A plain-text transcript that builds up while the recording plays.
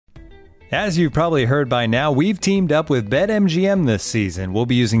As you've probably heard by now, we've teamed up with BetMGM this season. We'll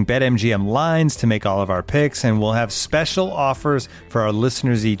be using BetMGM lines to make all of our picks, and we'll have special offers for our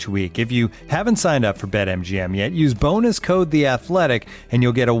listeners each week. If you haven't signed up for BetMGM yet, use bonus code The Athletic, and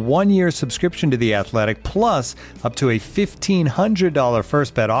you'll get a 1-year subscription to The Athletic, plus up to a $1,500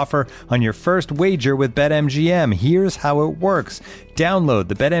 first bet offer on your first wager with BetMGM. Here's how it works. Download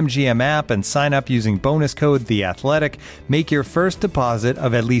the BetMGM app and sign up using bonus code The Athletic. Make your first deposit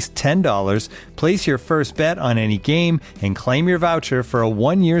of at least $10. Place your first bet on any game and claim your voucher for a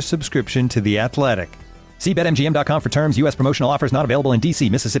 1-year subscription to The Athletic. See BetMGM.com for terms. U.S. promotional offers not available in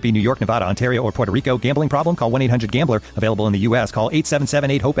D.C., Mississippi, New York, Nevada, Ontario, or Puerto Rico. Gambling problem? Call 1-800-GAMBLER. Available in the U.S. Call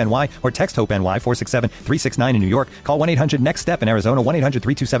 877-8-HOPE-NY or text HOPE-NY 467-369 in New York. Call 1-800-NEXT-STEP in Arizona.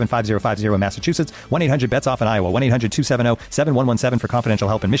 1-800-327-5050 in Massachusetts. 1-800-BETS-OFF in Iowa. 1-800-270-7117 for confidential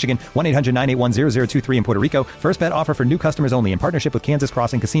help in Michigan. 1-800-981-0023 in Puerto Rico. First bet offer for new customers only in partnership with Kansas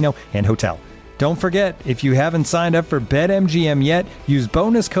Crossing Casino and Hotel. Don't forget, if you haven't signed up for BetMGM yet, use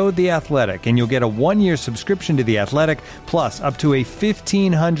bonus code The Athletic, and you'll get a 1-year subscription to The Athletic, plus up to a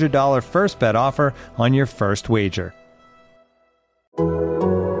 $1,500 first bet offer on your first wager. All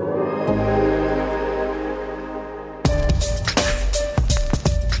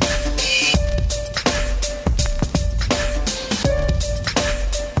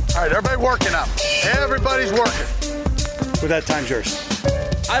right, everybody working up. Everybody's working. With that, time's yours.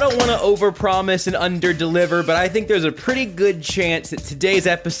 I don't want to overpromise and underdeliver, but I think there's a pretty good chance that today's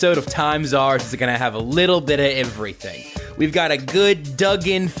episode of Time's Ours is going to have a little bit of everything. We've got a good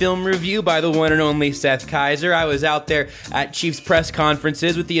dug-in film review by the one and only Seth Keysor. I was out there at Chiefs press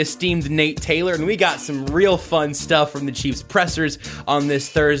conferences with the esteemed Nate Taylor, and we got some real fun stuff from the Chiefs pressers on this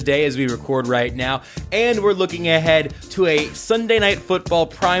Thursday as we record right now. And we're looking ahead to a Sunday Night Football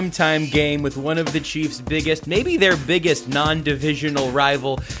primetime game with one of the Chiefs' biggest, maybe their biggest non-divisional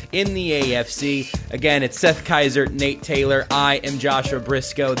rival in the AFC. Again, it's Seth Keysor, Nate Taylor. I am Joshua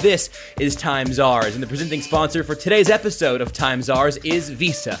Briscoe. This is Time's Ours, and the presenting sponsor for today's episode of Time's Ours is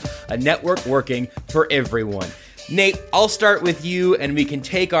Visa, a network working for everyone. Nate, I'll start with you, and we can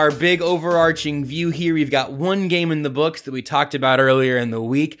take our big overarching view here. We've got one game in the books that we talked about earlier in the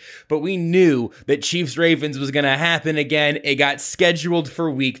week, but we knew that Chiefs-Ravens was going to happen again. It got scheduled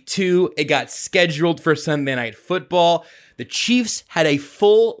for week 2. It got scheduled for Sunday Night Football. The Chiefs had a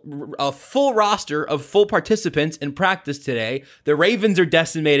full roster of full participants in practice today. The Ravens are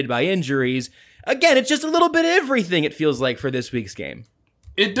decimated by injuries. Again, it's just a little bit of everything, it feels like, for this week's game.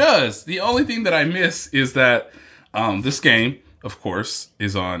 It does. The only thing that I miss is that this game, of course,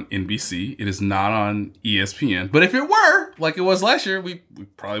 is on NBC. It is not on ESPN. But if it were, like it was last year, we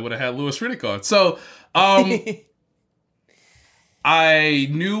probably would have had Louis Riddick on. So I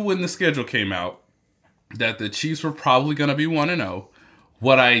knew when the schedule came out that the Chiefs were probably going to be 1-0.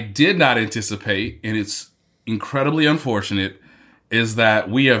 What I did not anticipate, and it's incredibly unfortunate, is that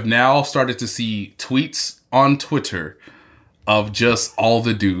we have now started to see tweets on Twitter of just all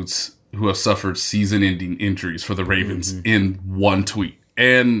the dudes who have suffered season-ending injuries for the Ravens in one tweet.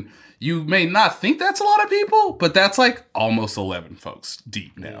 And you may not think that's a lot of people, but that's like almost 11 folks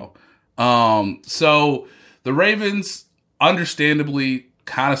deep now. So the Ravens, understandably,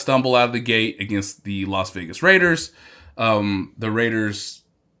 kind of stumble out of the gate against the Las Vegas Raiders. The Raiders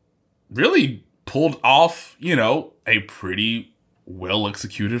really pulled off, a pretty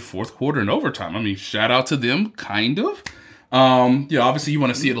well-executed fourth quarter and overtime. I mean, shout out to them, kind of. Obviously you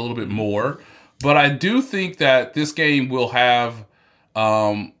want to see it a little bit more, but I do think that this game will have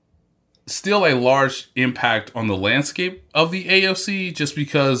still a large impact on the landscape of the AFC, just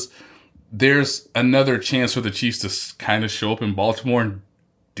because there's another chance for the Chiefs to kind of show up in Baltimore and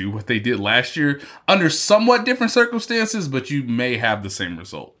do what they did last year under somewhat different circumstances, but you may have the same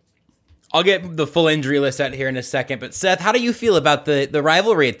result. I'll get the full injury list out here in a second, but Seth, how do you feel about the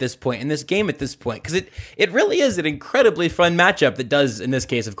rivalry at this point, in this game at this point? Because it really is an incredibly fun matchup that does, in this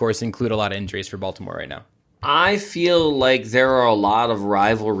case, of course, include a lot of injuries for Baltimore right now. I feel like there are a lot of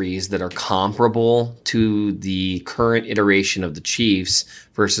rivalries that are comparable to the current iteration of the Chiefs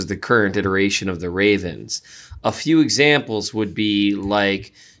versus the current iteration of the Ravens. A few examples would be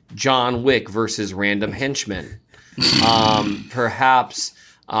like John Wick versus Random Henchmen. Perhaps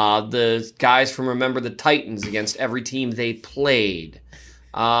the guys from Remember the Titans against every team they played.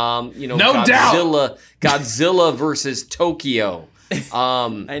 Godzilla versus Tokyo.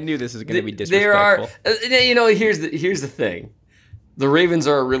 I knew this was going to be disrespectful. Here's the thing. The Ravens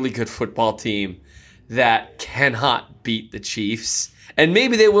are a really good football team that cannot beat the Chiefs. And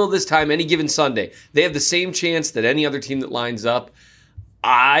maybe they will this time, any given Sunday. They have the same chance that any other team that lines up.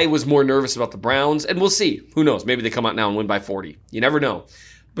 I was more nervous about the Browns, and we'll see. Who knows? Maybe they come out now and win by 40. You never know.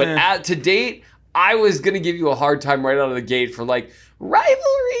 But to date, I was going to give you a hard time right out of the gate for like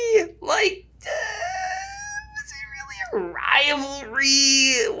rivalry. Like, is it really a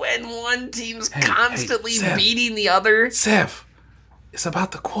rivalry when one team's constantly beating the other? Seth, it's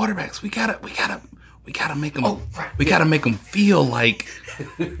about the quarterbacks. We gotta make them. We gotta make them feel like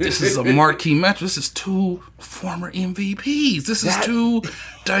this is a marquee match. This is two former MVPs. This is two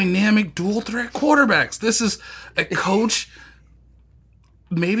dynamic dual threat quarterbacks. This is a coach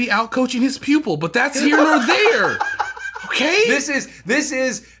maybe out-coaching his pupil, but that's here nor there. Okay? This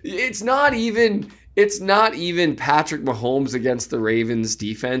is it's not even Patrick Mahomes against the Ravens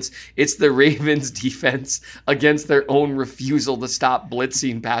defense. It's the Ravens defense against their own refusal to stop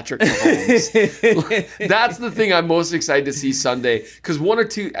blitzing Patrick Mahomes. That's the thing I'm most excited to see Sunday. Because one or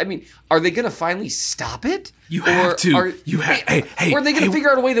two, I mean, are they going to finally stop it? You have to. Or are they going to figure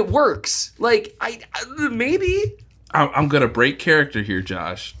out a way that works? Like, maybe. I'm going to break character here,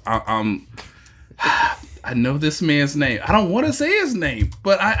 Josh. I know this man's name. I don't want to say his name,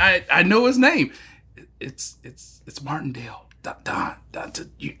 but I know his name. It's Martindale. Don,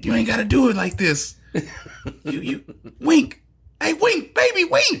 you ain't got to do it like this. You wink. Hey, wink, baby,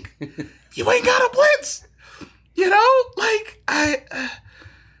 wink. You ain't got to blitz. You know, like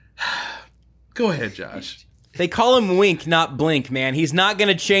go ahead, Josh. They call him Wink, not Blink, man. He's not going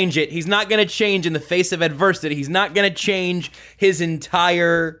to change it. He's not going to change in the face of adversity. He's not going to change his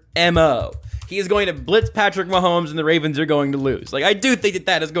entire MO. He is going to blitz Patrick Mahomes, and the Ravens are going to lose. Like, I do think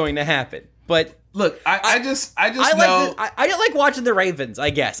that is going to happen. But look, I just know I don't like watching the Ravens. I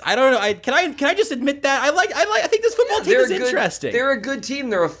guess I don't know. Can I just admit that I think this football team is interesting. They're a good team.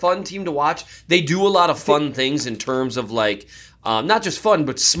 They're a fun team to watch. They do a lot of fun things in terms of like. Not just fun,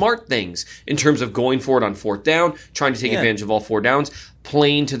 but smart things in terms of going for it on fourth down, trying to take advantage of all four downs,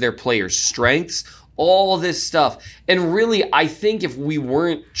 playing to their players' strengths, all of this stuff. And really, I think if we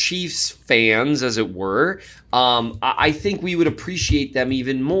weren't Chiefs fans, as it were, I think we would appreciate them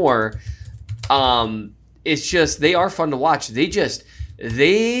even more. It's just, they are fun to watch.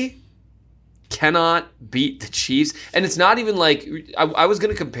 They cannot beat the Chiefs. And it's not even like, I was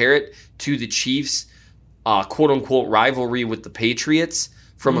going to compare it to the Chiefs' quote-unquote rivalry with the Patriots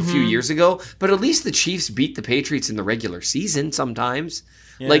from a few years ago, but at least the Chiefs beat the Patriots in the regular season sometimes.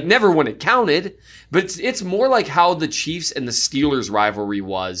 Yeah. Like, never when it counted, but it's more like how the Chiefs and the Steelers rivalry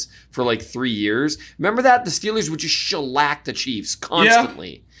was for like 3 years. Remember that? The Steelers would just shellac the Chiefs constantly.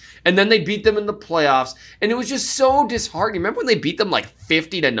 Yeah. And then they beat them in the playoffs, and it was just so disheartening. Remember when they beat them like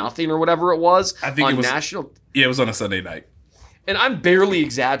 50-0 or whatever it was? I think on it was national. Yeah, it was on a Sunday night. And I'm barely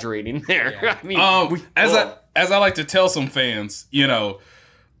exaggerating there. Yeah. I mean, as I like to tell some fans, you know,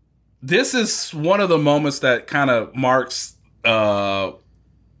 this is one of the moments that kind of marks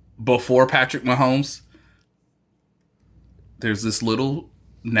before Patrick Mahomes. There's this little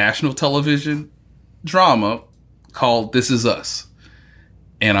national television drama called This Is Us.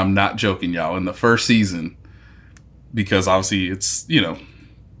 And I'm not joking, y'all. In the first season, because obviously it's, you know,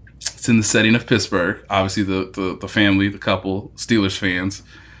 it's in the setting of Pittsburgh. Obviously, the family, the couple, Steelers fans.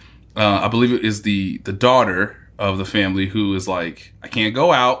 I believe it is the daughter of the family who is like, I can't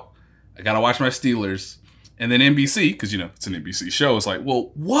go out. I got to watch my Steelers. And then NBC, because, you know, it's an NBC show, is like,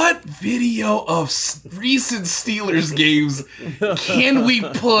 well, what video of recent Steelers games can we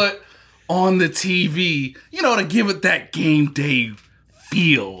put on the TV, you know, to give it that game day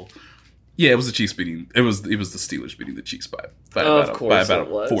feel? Yeah, it was the Chiefs beating. It was the Steelers beating the Chiefs by about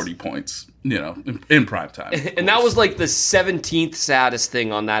 40 points. You know, in prime time. And that was like the 17th saddest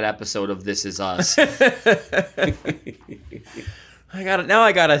thing on that episode of This Is Us. I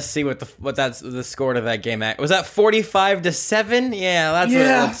gotta see what the score to that game. Was that 45-7? Yeah, that's what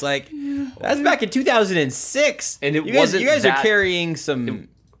it looks like. Yeah. That's back in 2006. And you guys are carrying some.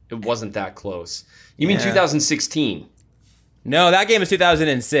 It wasn't that close. You mean 2016? No, that game was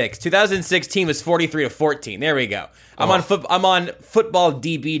 2006. 2016 was 43-14. There we go. I'm on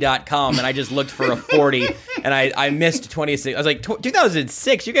footballdb.com, and I just looked for a 40, and I missed 26. I was like,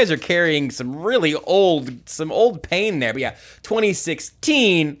 2006. You guys are carrying some old pain there. But yeah,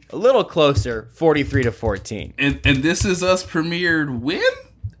 2016, a little closer, 43-14. And This Is Us premiered when?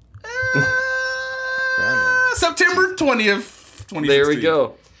 September 20th, 2016. There we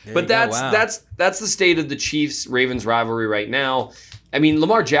go. But that's the state of the Chiefs-Ravens rivalry right now. I mean,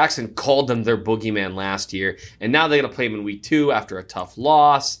 Lamar Jackson called them their boogeyman last year, and now they're going to play him in week 2 after a tough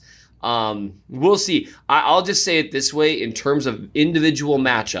loss. We'll see. I'll just say it this way, in terms of individual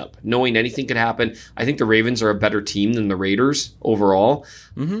matchup, knowing anything could happen, I think the Ravens are a better team than the Raiders overall.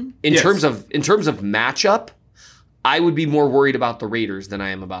 Mm-hmm. In terms of matchup, I would be more worried about the Raiders than I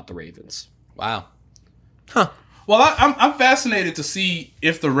am about the Ravens. Wow. Huh. Well, I'm fascinated to see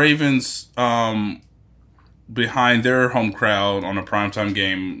if the Ravens, behind their home crowd on a primetime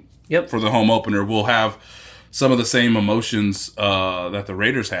game for the home opener, will have some of the same emotions that the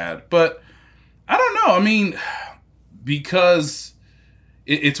Raiders had. But I don't know. I mean, because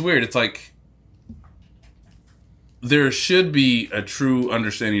it's weird. It's like there should be a true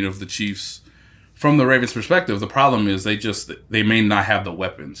understanding of the Chiefs from the Ravens' perspective. The problem is they may not have the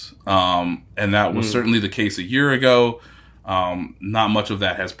weapons. And that was certainly the case a year ago. Not much of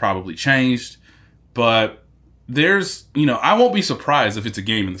that has probably changed. But there's, I won't be surprised if it's a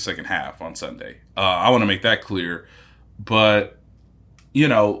game in the second half on Sunday. I want to make that clear. But,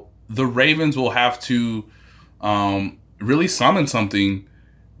 the Ravens will have to really summon something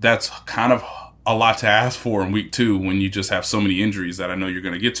that's kind of a lot to ask for in week 2 when you just have so many injuries that I know you're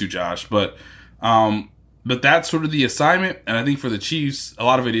going to get to, Josh. But that's sort of the assignment. And I think for the Chiefs, a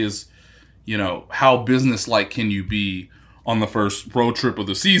lot of it is, how businesslike can you be on the first road trip of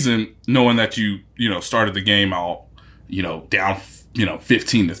the season, knowing that you started the game out, down,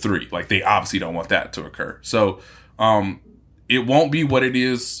 15-3. Like, they obviously don't want that to occur. So, it won't be what it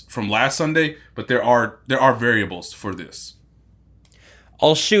is from last Sunday, but there are variables for this.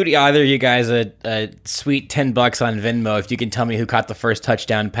 I'll shoot either of you guys a sweet $10 on Venmo if you can tell me who caught the first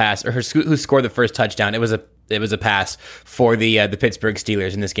touchdown pass or who scored the first touchdown. It was a pass for the Pittsburgh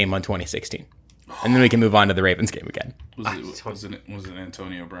Steelers in this game on 2016, and then we can move on to the Ravens game again. Was it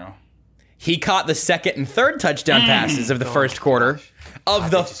Antonio Brown? He caught the second and third touchdown passes of the first quarter.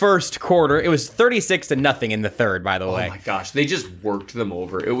 First quarter, it was 36-0 in the third. By the way, oh my gosh, they just worked them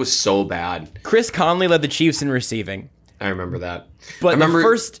over. It was so bad. Chris Conley led the Chiefs in receiving. I remember that. But the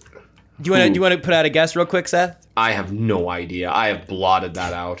first, do you want to put out a guess real quick, Seth? I have no idea. I have blotted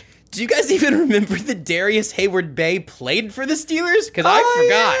that out. Do you guys even remember that Darius Hayward-Bay played for the Steelers? Because I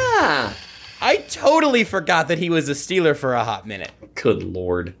forgot. Yeah. I totally forgot that he was a Steeler for a hot minute. Good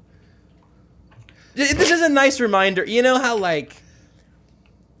Lord. This is a nice reminder. You know how,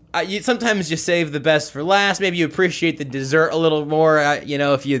 sometimes you save the best for last. Maybe you appreciate the dessert a little more,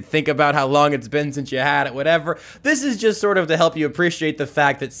 if you think about how long it's been since you had it, whatever. This is just sort of to help you appreciate the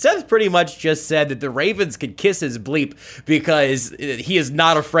fact that Seth pretty much just said that the Ravens could kiss his bleep because he is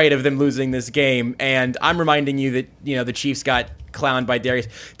not afraid of them losing this game. And I'm reminding you that, the Chiefs got clowned by Darius.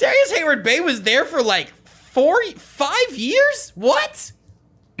 Darius Hayward-Bay was there for 5 years? What?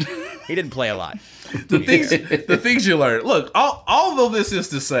 He didn't play a lot. The things you learn. Look, all of this is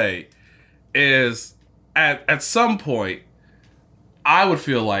to say is at some point, I would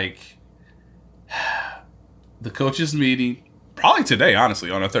feel like the coaches meeting, probably today,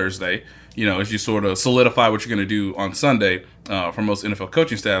 honestly, on a Thursday, as you sort of solidify what you're going to do on Sunday for most NFL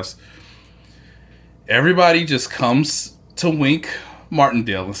coaching staffs, everybody just comes to Wink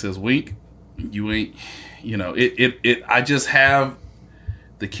Martindale and says, Wink, you ain't, I just have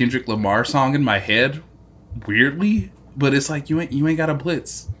the Kendrick Lamar song in my head, weirdly, but it's like you ain't got a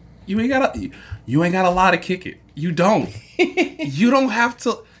blitz. You ain't got a lot to kick it. You don't. You don't have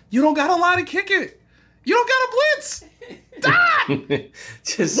to. You don't got a lot to kick it. You don't got a blitz. Stop.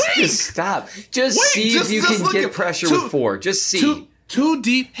 Just stop. See if you can get pressure with 4. Just see. Two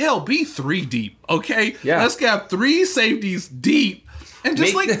deep. Hell, be 3 deep. Okay. Yeah. Let's get 3 safeties deep, and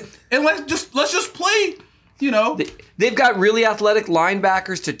let's just play. They've got really athletic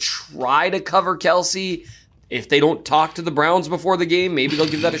linebackers to try to cover Kelsey. If they don't talk to the Browns before the game, maybe they'll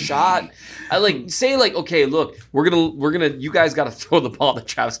give that a shot. Okay, look, we're gonna. You guys got to throw the ball to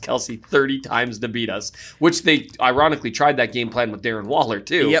Travis Kelsey 30 times to beat us, which they ironically tried that game plan with Darren Waller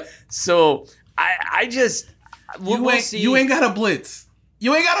too. Yep. So we'll see. You ain't got a blitz.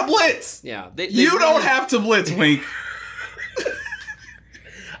 You ain't got a blitz. Yeah. You don't have to blitz, Wink.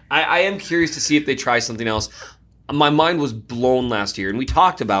 I am curious to see if they try something else. My mind was blown last year, and we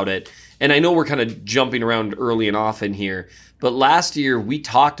talked about it. And I know we're kind of jumping around early and often here, but last year we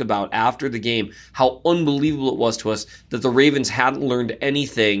talked about after the game how unbelievable it was to us that the Ravens hadn't learned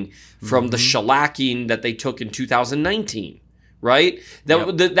anything from the shellacking that they took in 2019. Right?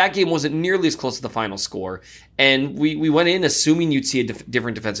 That game wasn't nearly as close to the final score. And we went in assuming you'd see a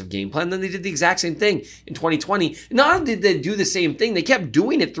different defensive game plan. Then they did the exact same thing in 2020. Not only did they do the same thing, they kept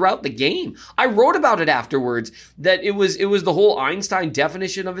doing it throughout the game. I wrote about it afterwards that it was the whole Einstein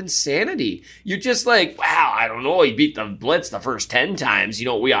definition of insanity. You're just like, wow, I don't know. He beat the blitz the first 10 times.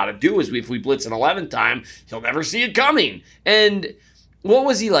 What we ought to do is if we blitz an 11th time, he'll never see it coming. And what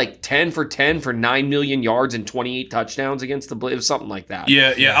was he 10 for 10 for 9 million yards and 28 touchdowns against the Blitz? Something like that.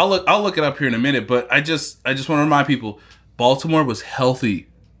 Yeah. I'll look it up here in a minute, but I just want to remind people, Baltimore was healthy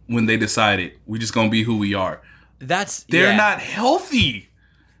when they decided we're just gonna be who we are. They're not healthy.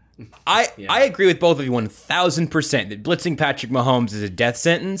 I agree with both of you 1,000% that blitzing Patrick Mahomes is a death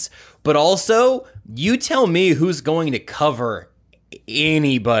sentence, but also you tell me who's going to cover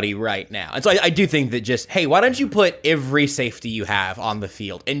anybody right now. And so I do think that hey, why don't you put every safety you have on the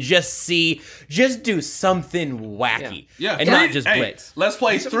field and just do something wacky and not just blitz. Let's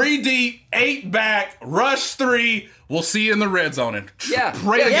play 3 deep, 8 back, rush 3. We'll see you in the red zone. And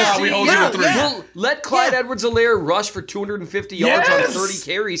pray to God we hold you to 3. We'll let Clyde Edwards-Helaire rush for 250 yards on 30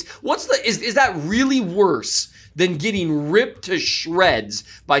 carries. Is that really worse than getting ripped to shreds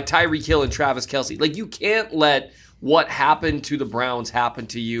by Tyreek Hill and Travis Kelce? Like, you can't let what happened to the Browns happen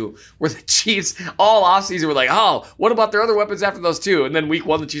to you, where the Chiefs all offseason were like, oh, what about their other weapons after those two? And then week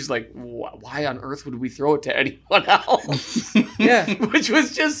 1, the Chiefs were like, why on earth would we throw it to anyone else? Which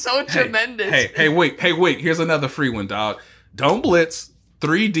was just so tremendous. Hey, wait. Here's another free one, dog. Don't blitz,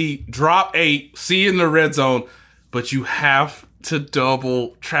 3 deep, drop 8, see you in the red zone, but you have to double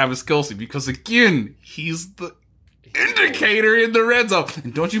Travis Kelce because, again, he's the indicator in the red zone.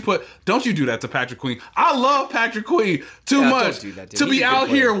 And don't you do that to Patrick Queen. I love Patrick Queen too much to be out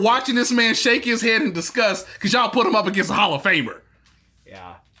here watching this man shake his head in disgust because y'all put him up against a Hall of Famer.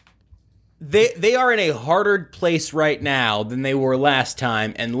 Yeah. They are in a harder place right now than they were last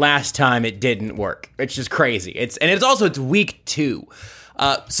time, and last time it didn't work. It's just crazy. It's week 2.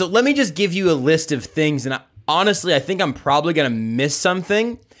 So let me just give you a list of things, and honestly, I think I'm probably going to miss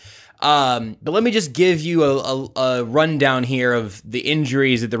something. But let me just give you a rundown here of the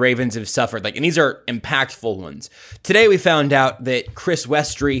injuries that the Ravens have suffered. And these are impactful ones. Today we found out that Chris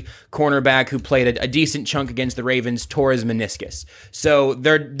Westry, cornerback who played a decent chunk against the Ravens, tore his meniscus. So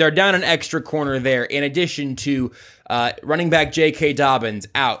they're down an extra corner there, in addition to running back J.K. Dobbins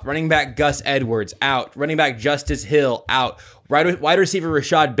out, running back Gus Edwards out, running back Justice Hill out, wide receiver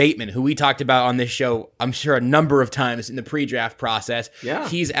Rashad Bateman, who we talked about on this show, I'm sure, a number of times in the pre-draft process. Yeah.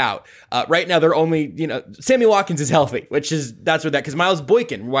 He's out. Right now, they're only, Sammy Watkins is healthy, because Miles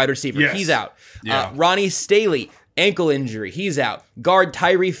Boykin, wide receiver, he's out. Yeah. Ronnie Staley, ankle injury, he's out. Guard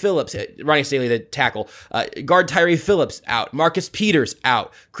Tyree Phillips, Ronnie Staley, the tackle. Guard Tyree Phillips, out. Marcus Peters,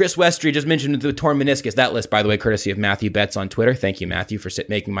 out. Chris Westry, just mentioned the torn meniscus. That list, by the way, courtesy of Matthew Betts on Twitter. Thank you, Matthew, for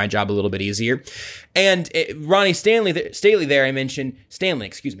making my job a little bit easier. And Ronnie Staley there, I mentioned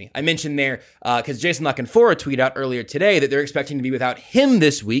there, because Jason La Canfora tweeted out earlier today that they're expecting to be without him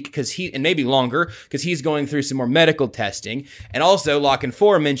this week, and maybe longer, because he's going through some more medical testing. And also, La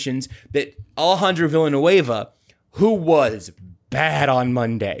Canfora mentions that Alejandro Villanueva, who was bad on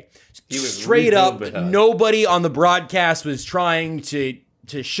Monday. He was straight up, nobody on the broadcast was trying to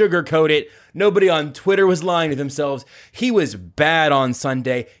sugarcoat it. Nobody on Twitter was lying to themselves. He was bad on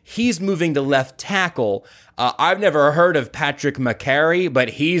Sunday. He's moving to left tackle. I've never heard of Patrick McCary,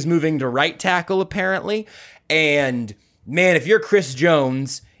 but he's moving to right tackle apparently. And man, if you're Chris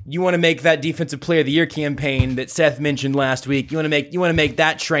Jones, you want to make that Defensive Player of the Year campaign that Seth mentioned last week. You want to make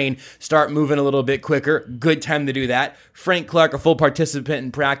that train start moving a little bit quicker. Good time to do that. Frank Clark, a full participant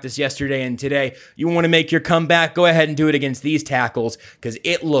in practice yesterday and today. You want to make your comeback? Go ahead and do it against these tackles because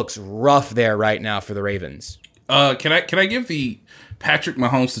it looks rough there right now for the Ravens. Can I give the Patrick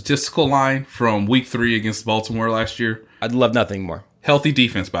Mahomes statistical line from Week 3 against Baltimore last year? I'd love nothing more. Healthy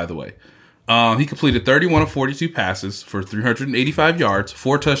defense, by the way. He completed 31 of 42 passes for 385 yards,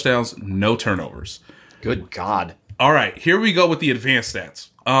 4 touchdowns, no turnovers. Good God. All right, here we go with the advanced stats.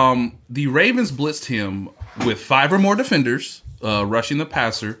 The Ravens blitzed him with 5 or more defenders, rushing the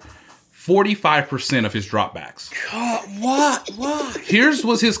passer, 45% of his dropbacks. God, what?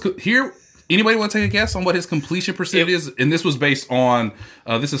 Anybody want to take a guess on what his completion percentage is? And this was based on,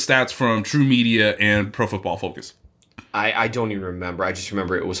 this is stats from True Media and Pro Football Focus. I don't even remember. I just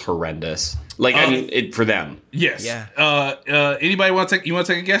remember it was horrendous. For them. Yes. Yeah. Anybody want to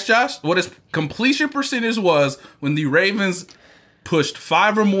take a guess, Josh? What his completion percentage was when the Ravens pushed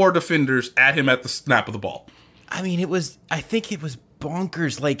 5 or more defenders at him at the snap of the ball? I mean, I think it was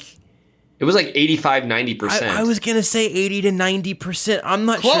bonkers. It was 85, 90%. I was going to say 80 to 90%. I'm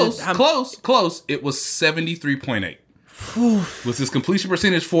not sure. Close. It was 73.8. Was his completion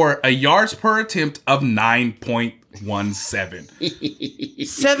percentage for a yards per attempt of 9.17.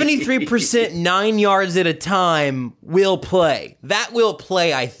 73%, 9 yards at a time will play. That will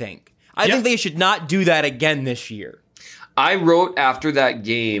play, I think. I think they should not do that again this year. I wrote after that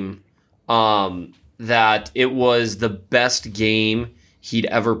game that it was the best game he'd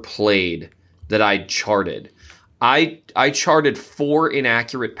ever played that I charted. I charted 4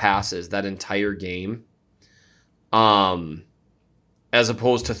 inaccurate passes that entire game. As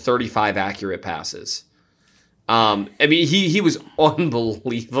opposed to 35 accurate passes. I mean, he was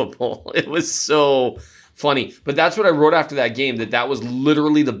unbelievable. It was so funny. But that's what I wrote after that game, that was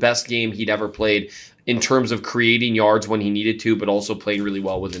literally the best game he'd ever played in terms of creating yards when he needed to, but also playing really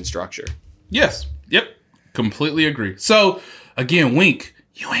well within structure. Yes. Yep. Completely agree. So, again, Wink,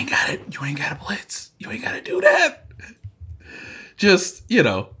 you ain't got to blitz. You ain't got to do that. Just,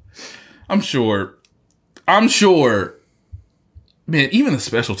 I'm sure, man, even the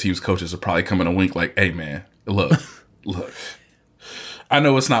special teams coaches are probably coming to Wink like, hey, man, look, I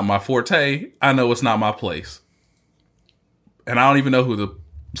know it's not my forte. I know it's not my place. And I don't even know who the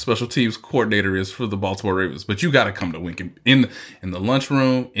special teams coordinator is for the Baltimore Ravens, but you got to come to Wink in the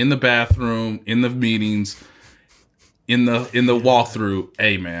lunchroom, in the bathroom, in the meetings, in the walkthrough.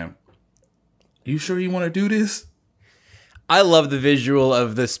 Hey, man, you sure you want to do this? I love the visual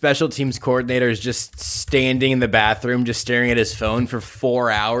of the special teams coordinators just standing in the bathroom, just staring at his phone for 4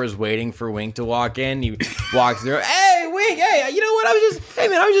 hours, waiting for Wink to walk in. He walks through. Hey, Wink. Hey, you know what? I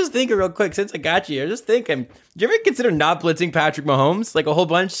was just thinking real quick since I got you. I was just thinking. Did you ever consider not blitzing Patrick Mahomes like a whole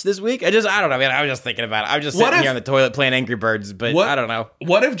bunch this week? I don't know. Man, I was just thinking about it. I was just sitting here on the toilet playing Angry Birds, but I don't know.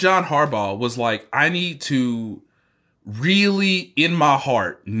 What if John Harbaugh was like, I need to really, in my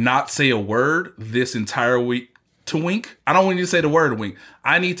heart, not say a word this entire week to Wink? I don't want you to say the word Wink.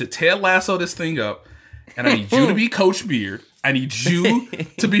 I need to Ted Lasso this thing up, and I need you to be Coach Beard. I need you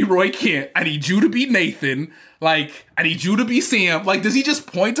to be Roy Kent. I need you to be Nathan. Like, I need you to be Sam. Like, does he just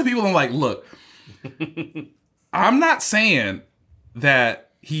point to people and like, look, I'm not saying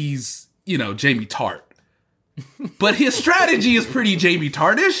that he's, Jamie Tart, but his strategy is pretty Jamie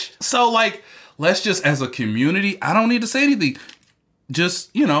Tartish. So, like, let's just, as a community, I don't need to say anything.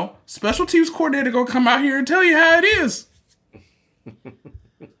 Just, special teams coordinator gonna come out here and tell you how it is.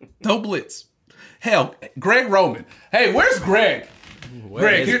 No blitz. Hell, Greg Roman. Hey, where's Greg?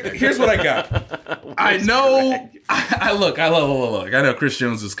 Here's what I got. I know. I look. I know Chris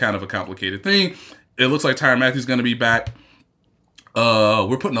Jones is kind of a complicated thing. It looks like Tyrann Mathieu's going to be back.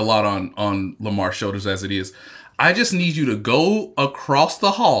 We're putting a lot on Lamar's shoulders as it is. I just need you to go across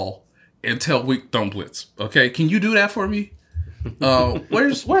the hall and tell Wink don't blitz. Okay, can you do that for me?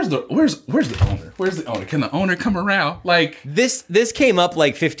 Where's the owner? Where's the owner? Can the owner come around? Like this came up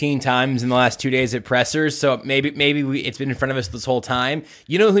like 15 times in the last 2 days at pressers, so maybe it's been in front of us this whole time.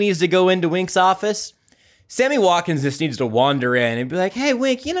 You know who needs to go into Wink's office? Sammy Watkins just needs to wander in and be like, "Hey,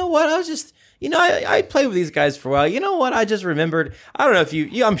 Wink, you know what? I was just, I played with these guys for a while. You know what? I just remembered. I don't know if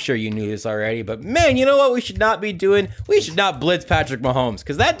you I'm sure you knew this already, but man, you know what we should not be doing? We should not blitz Patrick Mahomes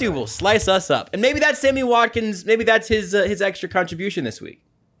because that dude will slice us up. And maybe that's Sammy Watkins. Maybe that's his extra contribution this week.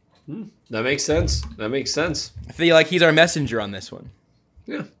 That makes sense. I feel like he's our messenger on this one.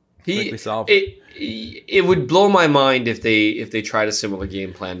 Yeah, it would blow my mind if they tried a similar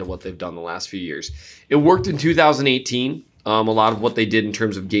game plan to what they've done the last few years. It worked in 2018. A lot of what they did in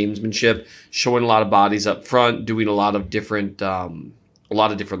terms of gamesmanship, showing a lot of bodies up front, doing a lot of different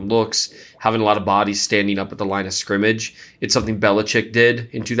looks, having a lot of bodies standing up at the line of scrimmage. It's something Belichick did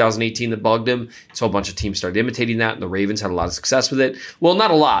in 2018 that bugged him. So a bunch of teams started imitating that, and the Ravens had a lot of success with it. Well,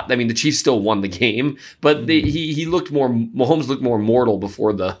 not a lot. I mean, the Chiefs still won the game, but Mahomes looked more mortal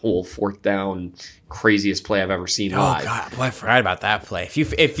before the whole fourth down craziest play I've ever seen live. Oh God, boy, I forgot about that play.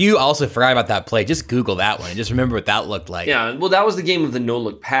 If you also forgot about that play, just Google that one and just remember what that looked like. Yeah, well, that was the game of the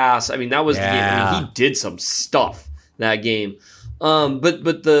no-look pass. I mean, that was the game. I mean, he did some stuff that game. But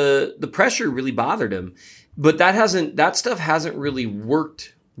the pressure really bothered him. But that stuff hasn't really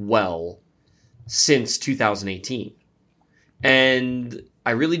worked well since 2018. And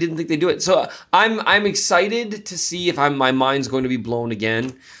I really didn't think they'd do it. So I'm excited to see if my mind's going to be blown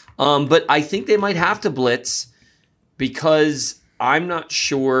again. But I think they might have to blitz because I'm not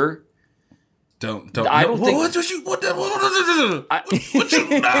sure. Don't. I don't think.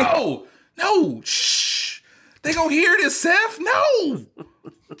 No. Shh. They gonna hear this, Seth? No.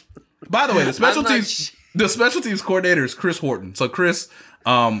 By the way, the special teams coordinator is Chris Horton. So Chris,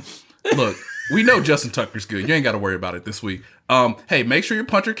 look, we know Justin Tucker's good. You ain't got to worry about it this week. Hey, make sure your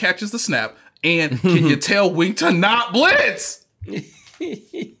punter catches the snap, and can you tell Wink to not blitz?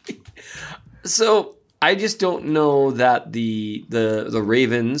 So I just don't know that the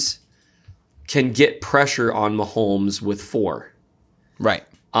Ravens can get pressure on Mahomes with 4. Right.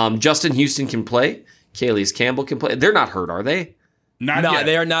 Justin Houston can play. Calais Campbell can play. They're not hurt, are they? Not yet.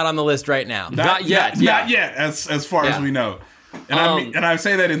 They are not on the list right now. Not yet. Not yet, as far as we know. And I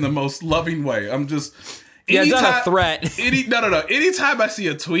say that in the most loving way. I'm just it's not a threat. No. Anytime I see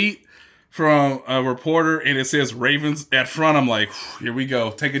a tweet from a reporter and it says Ravens at front, I'm like, here we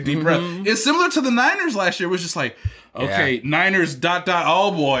go. Take a deep breath. It's similar to the Niners last year. It was just like, okay, Niners ...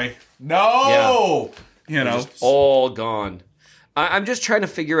 Oh boy, no, Just all gone. I'm just trying to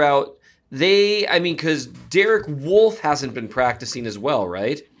figure out. because Derek Wolfe hasn't been practicing as well,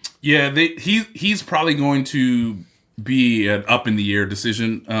 right? Yeah, he's probably going to be an up in the air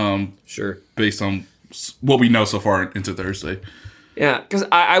decision. Sure. Based on what we know so far into Thursday. Yeah, because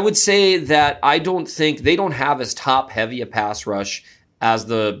I would say that I don't think they don't have as top heavy a pass rush as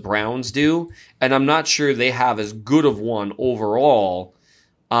the Browns do, and I'm not sure they have as good of one overall.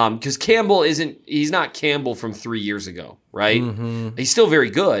 Because Campbell he's not Campbell from 3 years ago, right? Mm-hmm. He's still very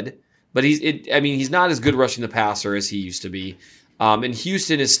good, but he's not as good rushing the passer as he used to be. And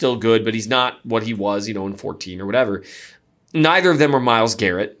Houston is still good, but he's not what he was, in 14 or whatever. Neither of them are Myles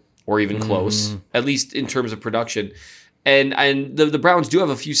Garrett or even close, at least in terms of production. And the Browns do have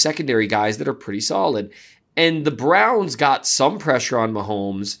a few secondary guys that are pretty solid. And the Browns got some pressure on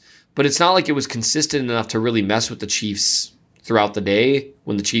Mahomes, but it's not like it was consistent enough to really mess with the Chiefs throughout the day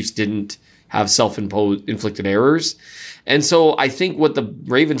when the Chiefs didn't have self-inflicted errors. And so I think what the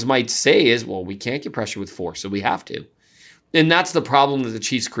Ravens might say is, well, we can't get pressure with 4, so we have to. And that's the problem that the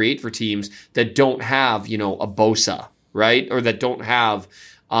Chiefs create for teams that don't have, a Bosa, right? Or that don't have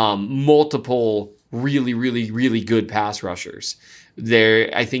multiple really, really, really good pass rushers.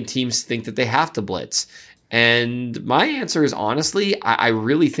 I think teams think that they have to blitz. And my answer is, honestly, I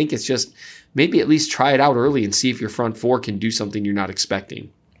really think it's just maybe at least try it out early and see if your front 4 can do something you're not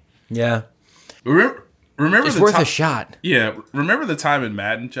expecting. Yeah. Remember it's worth a shot. Yeah. Remember the time in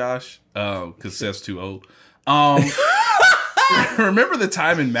Madden, Josh? Because Seth's too old. Remember the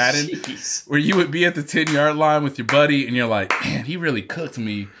time in Madden where you would be at the 10-yard line with your buddy and you're like, man, he really cooked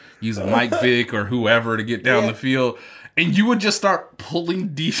me using Mike Vick or whoever to get down the field. And you would just start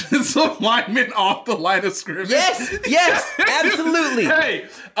pulling defensive linemen off the line of scrimmage. Yes, absolutely. Hey,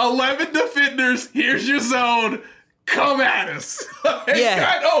 11 defenders, here's your zone. Come at us.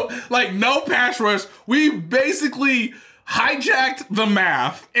 No pass rush. We basically hijacked the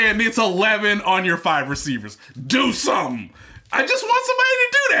math, and it's 11 on your 5 receivers. Do something. I just want somebody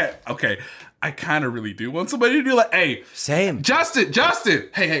to do that. Okay, I kind of really do want somebody to do that. Hey, same. Justin.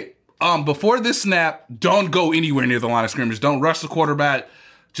 Hey. Before this snap, don't go anywhere near the line of scrimmage. Don't rush the quarterback.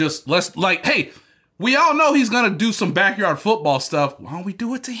 Just hey, we all know he's gonna do some backyard football stuff. Why don't we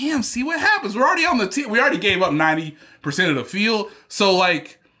do it to him? See what happens. We're already on the team. We already gave up 90% of the field. So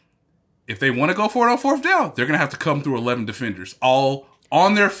if they want to go for it on 4th down, they're gonna have to come through 11 defenders, all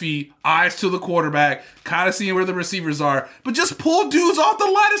on their feet, eyes to the quarterback, kind of seeing where the receivers are, but just pull dudes off the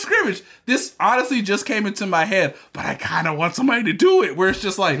line of scrimmage. This honestly just came into my head, but I kind of want somebody to do it, where it's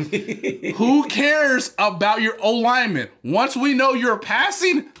just who cares about your O-lineman? Once we know you're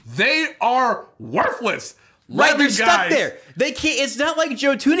passing, they are worthless. Right, they're stuck there. They can't. It's not like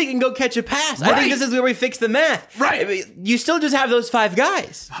Joe Tunick can go catch a pass. Right. I think this is where we fix the math. Right. You still just have those 5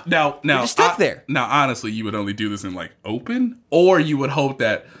 guys. Now, you're stuck there. Now, honestly, you would only do this in open, or you would hope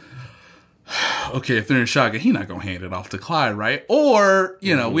that, okay, if they're in shotgun, he's not gonna hand it off to Clyde, right? Or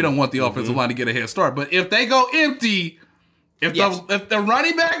we don't want the offensive line to get a head start. But if they go empty, if the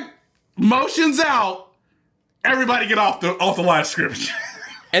running back motions out, everybody get off the line of scrimmage.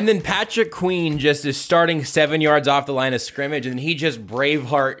 And then Patrick Queen just is starting 7 yards off the line of scrimmage, and he just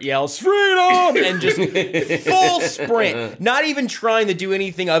Braveheart yells, "Freedom!" and just full sprint. Not even trying to do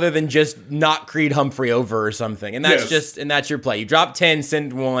anything other than just knock Creed Humphrey over or something. And that's your play. You drop 10,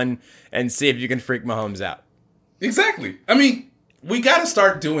 send 1, and see if you can freak Mahomes out. Exactly. I mean, we got to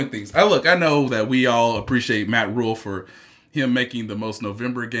start doing things. I know that we all appreciate Matt Rule for him making the most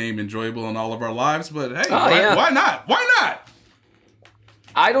November game enjoyable in all of our lives, but hey, why not? Why not?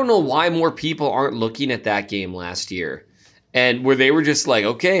 I don't know why more people aren't looking at that game last year, and where they were just like,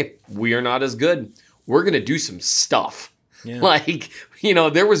 okay, we are not as good. We're going to do some stuff. Yeah.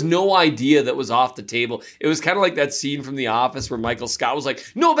 There was no idea that was off the table. It was kind of like that scene from The Office where Michael Scott was like,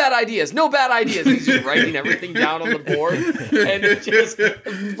 no bad ideas, no bad ideas. And he's just writing everything down on the board, and it just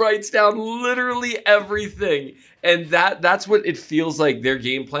writes down literally everything. And that's what it feels like their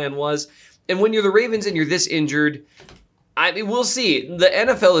game plan was. And when you're the Ravens and you're this injured, we'll see. The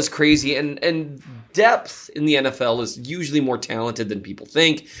NFL is crazy, and depth in the NFL is usually more talented than people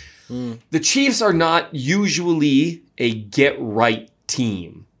think. The Chiefs are not usually a get-right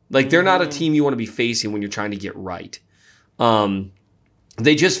team. They're not a team you want to be facing when you're trying to get right.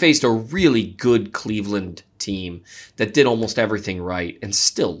 They just faced a really good Cleveland team that did almost everything right and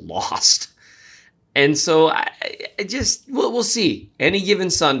still lost. And so we'll see any given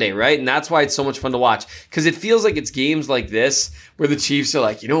Sunday, right? And that's why it's so much fun to watch, because it feels like it's games like this where the Chiefs are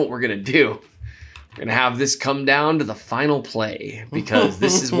like, you know what we're going to do? We're going to have this come down to the final play because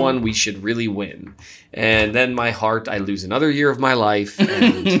this is one we should really win. And then I lose another year of my life.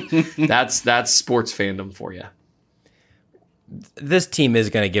 And that's sports fandom for you. this team is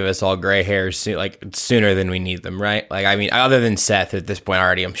going to give us all gray hairs sooner than we need them, right? Like, I mean, other than Seth at this point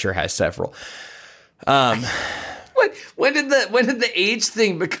already, I'm sure has several. When did the age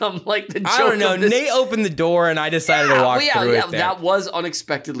thing become like the joke? I don't know. Nate opened the door and I decided to walk through it. That was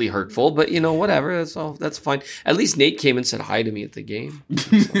unexpectedly hurtful, but whatever. That's fine. At least Nate came and said hi to me at the game.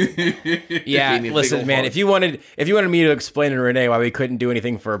 Yeah, listen, man. If you wanted me to explain to Renee why we couldn't do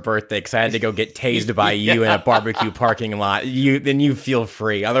anything for her birthday because I had to go get tased by you in a barbecue parking lot, then you feel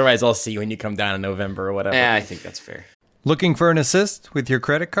free. Otherwise, I'll see you when you come down in November or whatever. Yeah, I think that's fair. Looking for an assist with your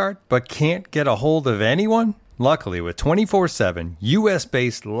credit card, but can't get a hold of anyone? Luckily, with 24/7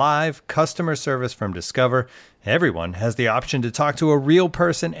 U.S.-based live customer service from Discover, everyone has the option to talk to a real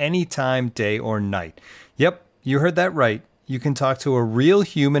person anytime, day or night. Yep, you heard that right. You can talk to a real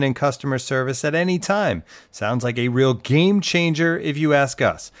human in customer service at any time. Sounds like a real game changer if you ask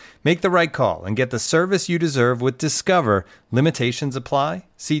us. Make the right call and get the service you deserve with Discover. Limitations apply.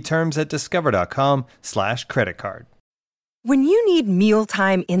 See terms at discover.com/creditcard. When you need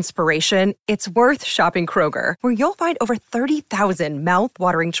mealtime inspiration, it's worth shopping Kroger, where you'll find over 30,000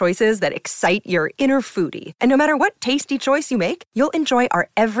 mouth-watering choices that excite your inner foodie. And no matter what tasty choice you make, you'll enjoy our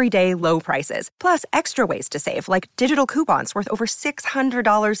everyday low prices, plus extra ways to save, like digital coupons worth over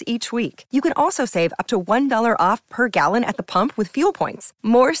 $600 each week. You can also save up to $1 off per gallon at the pump with fuel points.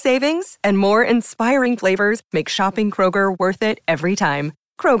 More savings and more inspiring flavors make shopping Kroger worth it every time.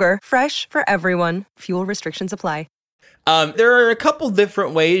 Kroger, fresh for everyone. Fuel restrictions apply. There are a couple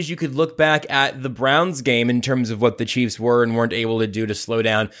different ways you could look back at the Browns game in terms of what the Chiefs were and weren't able to do to slow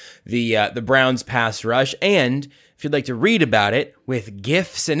down the Browns pass rush. And if you'd like to read about it with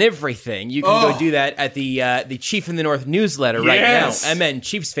GIFs and everything, you can go do that at the Chief in the North newsletter right now,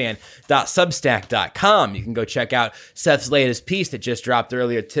 mnchiefsfan.substack.com. You can go check out Seth's latest piece that just dropped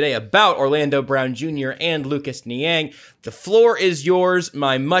earlier today about Orlando Brown Jr. and Lucas Niang. The floor is yours,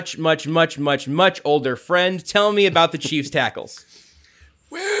 my much, much, much, much, much older friend. Tell me about the Chiefs tackles.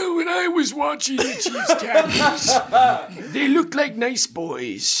 Well, when I was watching the Chiefs tackles, they looked like nice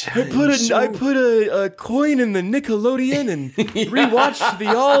boys. I put a coin in the Nickelodeon and rewatched the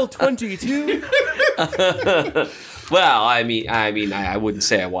All 22. Well, I mean, I wouldn't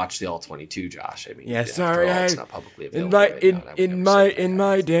say I watched the All 22, Josh. I mean, yeah, sorry, it's not publicly available. In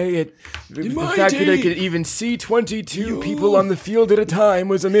my day, the fact that I could even see 22 people on the field at a time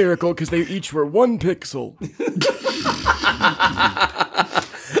was a miracle because they each were 1 pixel.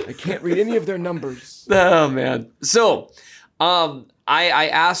 I can't read any of their numbers. Oh man! So, I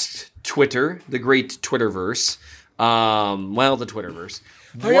asked Twitter, the great Twitterverse, the Twitterverse.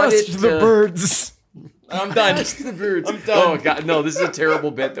 I asked the birds. I'm done. The birds. I'm done. Oh god, no! This is a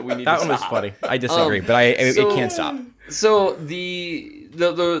terrible bit that we need. That to one stop. was funny. I disagree, but it can't stop. So the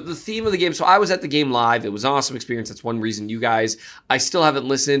theme of the game. So I was at the game live. It was an awesome experience. That's one reason you guys. I still haven't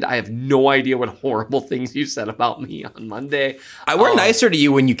listened. I have no idea what horrible things you said about me on Monday. We're nicer to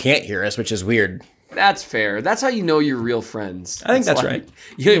you when you can't hear us, which is weird. That's fair. That's how you know you're real friends. I think that's right.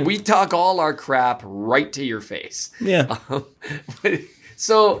 Yeah, we talk all our crap right to your face. Yeah.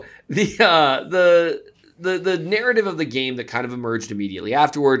 So the narrative of the game that kind of emerged immediately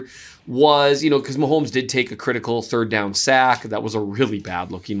afterward was, because Mahomes did take a critical third down sack. That was a really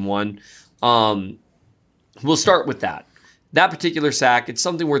bad looking one. We'll start with that. That particular sack, it's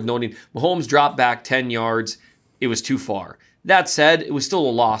something worth noting. Mahomes dropped back 10 yards. It was too far. That said, it was still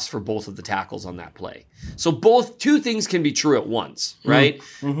a loss for both of the tackles on that play. So two things can be true at once, right?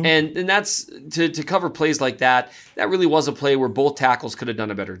 Mm-hmm. And that's to cover plays like that. That really was a play where both tackles could have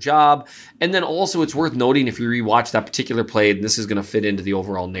done a better job. And then also it's worth noting if you rewatch that particular play, and this is going to fit into the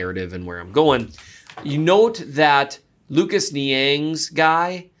overall narrative and where I'm going, you note that Lucas Niang's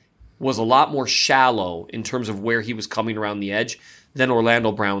guy was a lot more shallow in terms of where he was coming around the edge than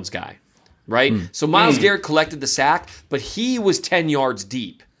Orlando Brown's guy. Right? So Myles Garrett collected the sack, but he was 10 yards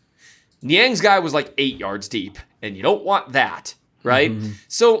deep. Niang's guy was like 8 yards deep, and you don't want that, right? Mm-hmm.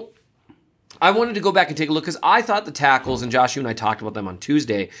 So I wanted to go back and take a look because I thought the tackles, and Josh, you and I talked about them on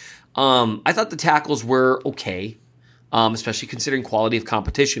Tuesday, I thought the tackles were okay, especially considering quality of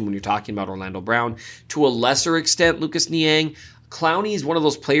competition when you're talking about Orlando Brown. To a lesser extent, Lucas Niang. Clowney is one of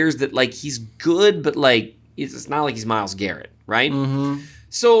those players that, he's good, but, it's not like he's Myles Garrett, right? Mm-hmm.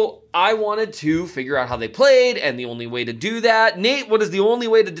 So I wanted to figure out how they played, and the only way to do that, Nate, what is the only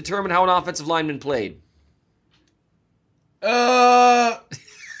way to determine how an offensive lineman played? Did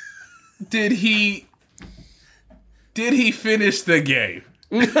he finish the game?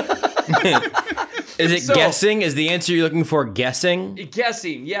 Is it guessing? Is the answer you're looking for guessing?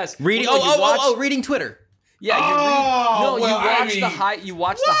 Guessing, yes. Reading. Reading Twitter. Yeah, you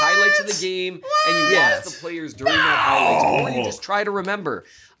watch the highlights of the game. and you watch the players during that highlights, or you just try to remember.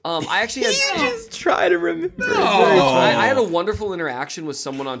 I actually just try to remember. I had a wonderful interaction with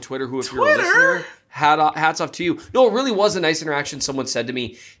someone on Twitter who, if you're a listener, hats off to you. No, it really was a nice interaction. Someone said to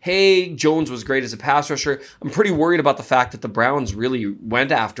me, hey, Jones was great as a pass rusher. I'm pretty worried about the fact that the Browns really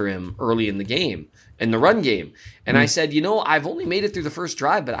went after him early in the game, in the run game. And I said, I've only made it through the first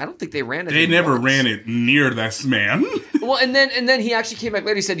drive, but I don't think they ran it. They never ran it near this man. Well, and then he actually came back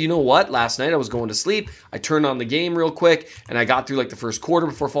later. He said, you know what? Last night I was going to sleep. I turned on the game real quick, and I got through like the first quarter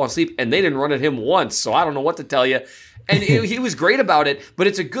before falling asleep, and they didn't run at him once. So I don't know what to tell you. And he was great about it, but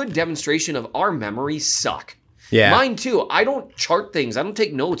it's a good demonstration of our memories suck. Yeah. Mine too. I don't chart things. I don't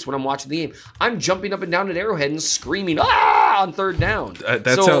take notes when I'm watching the game. I'm jumping up and down at Arrowhead and screaming, on third down.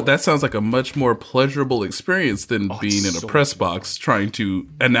 That sounds like a much more pleasurable experience than being in a press box trying to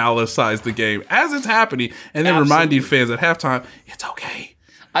analyze the game as it's happening and then reminding fans at halftime, it's okay.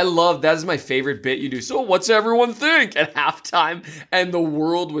 I love, that is my favorite bit you do. So what's everyone think at halftime? And the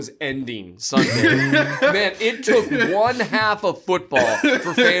world was ending Sunday. Man, it took one half of football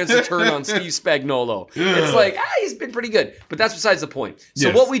for fans to turn on Steve Spagnuolo. It's like, he's been pretty good. But that's besides the point.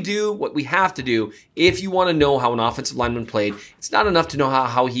 So what we have to do, if you want to know how an offensive lineman played, it's not enough to know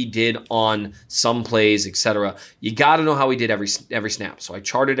how he did on some plays, etc. You got to know how he did every snap. So I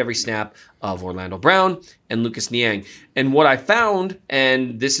charted every snap of Orlando Brown and Lucas Niang. And what I found,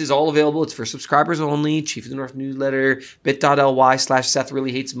 and this is all available, it's for subscribers only, Chief of the North newsletter, bit.ly/Seth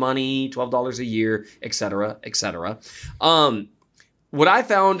really hates money, $12 a year, etc., etc. What I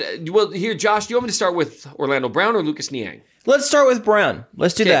found, well, here, Josh, do you want me to start with Orlando Brown or Lucas Niang? Let's start with Brown.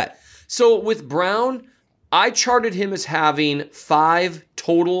 Let's do that. So with Brown, I charted him as having 5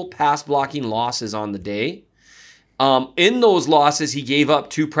 total pass blocking losses on the day. In those losses, he gave up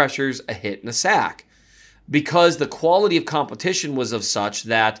 2 pressures, a hit, and a sack, because the quality of competition was of such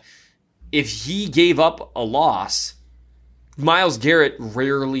that if he gave up a loss, Myles Garrett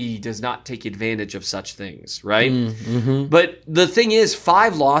rarely does not take advantage of such things, right? Mm-hmm. But the thing is,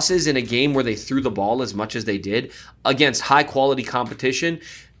 5 losses in a game where they threw the ball as much as they did against high-quality competition.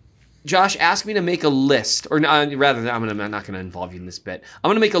 Josh, ask me to make a list, or rather, I'm not going to involve you in this bit. I'm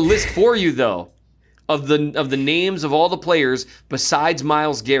going to make a list for you, though, of the names of all the players besides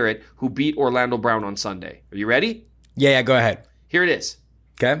Myles Garrett who beat Orlando Brown on Sunday. Are you ready? Yeah, go ahead. Here it is.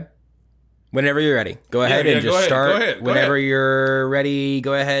 Okay. Whenever you're ready. Go ahead and just start. Go ahead. You're ready,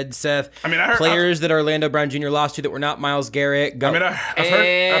 go ahead, Seth. I mean, I heard players that Orlando Brown Jr. lost to that were not Myles Garrett. Go. I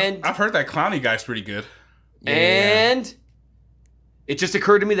mean, I've heard that Clowney guy's pretty good. And it just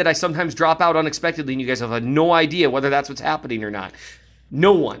occurred to me that I sometimes drop out unexpectedly and you guys have no idea whether that's what's happening or not.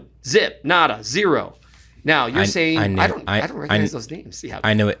 No one. Zip. Nada. 0. Now you're saying I don't recognize those names. Yeah.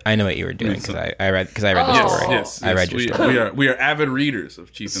 I know what you were doing because I read the story. Yes, I read your story. We are avid readers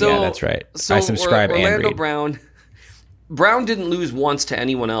of Chief. Yeah, that's right. So I subscribe Orlando and read. Brown didn't lose once to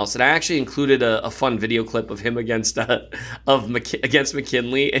anyone else, and I actually included a fun video clip of him against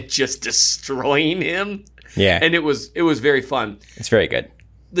McKinley and just destroying him. Yeah, and it was very fun. It's very good.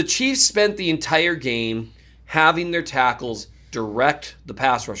 The Chiefs spent the entire game having their tackles direct the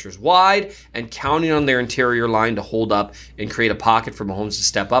pass rushers wide and counting on their interior line to hold up and create a pocket for Mahomes to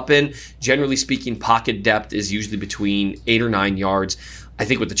step up in. Generally speaking, pocket depth is usually between 8 or 9 yards. I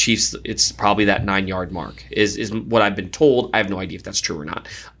think with the Chiefs, it's probably that 9-yard mark is what I've been told. I have no idea if that's true or not.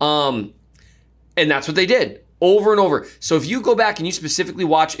 And that's what they did over and over. So if you go back and you specifically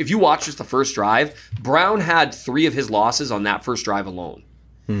watch just the first drive, Brown had 3 of his losses on that first drive alone.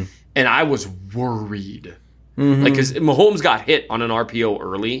 And I was worried. Mm-hmm. Like, because Mahomes got hit on an RPO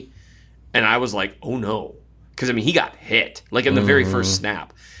early, and I was like, oh no. Because, I mean, he got hit, like in the very first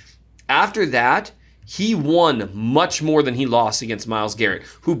snap. After that, he won much more than he lost against Myles Garrett,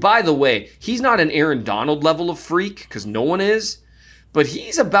 who, by the way, he's not an Aaron Donald level of freak, because no one is, but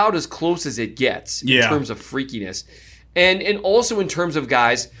he's about as close as it gets in terms of freakiness. And also in terms of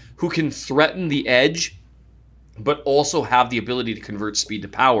guys who can threaten the edge, but also have the ability to convert speed to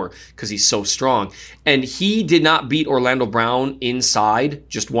power because he's so strong. And he did not beat Orlando Brown inside,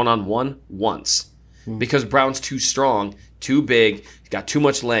 just one-on-one, once. Because Brown's too strong, too big, he's got too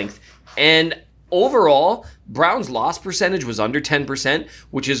much length. And overall, Brown's loss percentage was under 10%,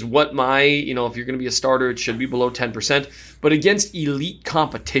 which is what if you're going to be a starter, it should be below 10%. But against elite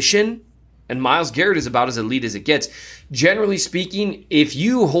competition, and Myles Garrett is about as elite as it gets, generally speaking, if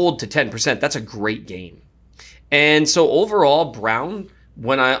you hold to 10%, that's a great game. And so overall, Brown,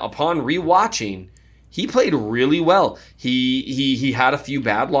 upon rewatching, he played really well. He had a few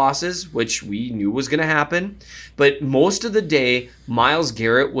bad losses, which we knew was going to happen. But most of the day, Myles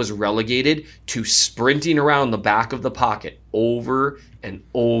Garrett was relegated to sprinting around the back of the pocket over and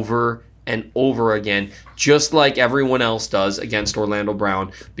over and over again, just like everyone else does against Orlando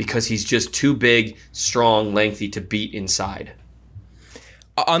Brown, because he's just too big, strong, lengthy to beat inside.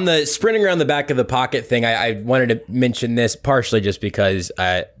 On the sprinting around the back of the pocket thing, I wanted to mention this partially just because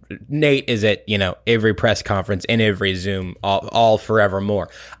Nate is at, every press conference and every Zoom all forevermore.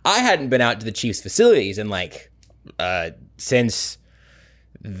 I hadn't been out to the Chiefs facilities in since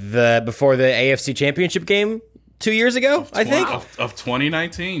before the AFC Championship game 2 years ago, I think. Of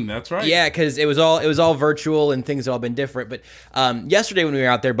 2019, that's right. Yeah, because it was all virtual and things have all been different. But yesterday when we were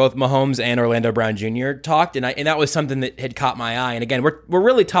out there, both Mahomes and Orlando Brown Jr. talked, and that was something that had caught my eye. And again, we're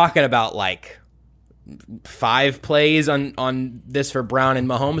really talking about 5 plays on this for Brown and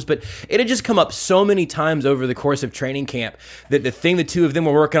Mahomes, but it had just come up so many times over the course of training camp that the thing the two of them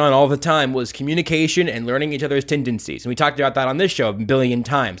were working on all the time was communication and learning each other's tendencies. And we talked about that on this show a billion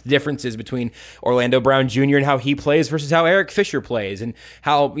times, the differences between Orlando Brown Jr. and how he plays versus how Eric Fisher plays, and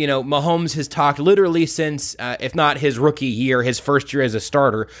how, Mahomes has talked literally since, if not his rookie year, his first year as a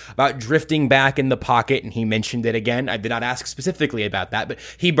starter, about drifting back in the pocket, and he mentioned it again. I did not ask specifically about that, but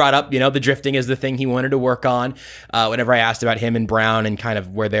he brought up, the drifting is the thing he wanted to work on whenever I asked about him and Brown and kind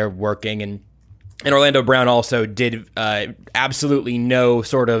of where they're working. And Orlando Brown also did absolutely no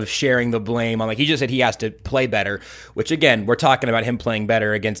sort of sharing the blame on, he just said he has to play better, which again, we're talking about him playing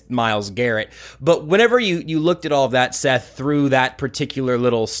better against Myles Garrett. But whenever you looked at all of that, Seth, through that particular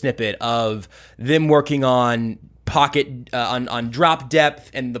little snippet of them working on pocket on drop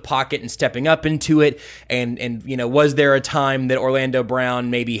depth and the pocket and stepping up into it, and was there a time that Orlando Brown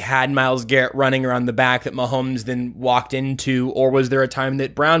maybe had Myles Garrett running around the back that Mahomes then walked into, or was there a time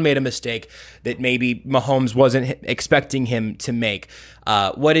that Brown made a mistake that maybe Mahomes wasn't expecting him to make?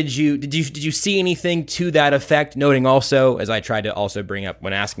 What did you see anything to that effect? Noting also, as I tried to also bring up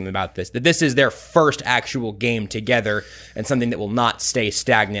when asking them about this, that this is their first actual game together and something that will not stay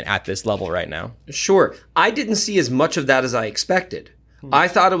stagnant at this level right now. Sure. I didn't see as much of that as I expected. I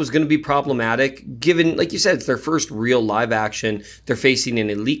thought it was going to be problematic given, like you said, it's their first real live action. They're facing an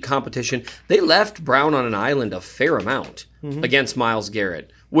elite competition. They left Brown on an island a fair amount against Myles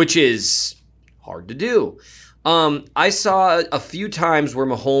Garrett, which is hard to do. I saw a few times where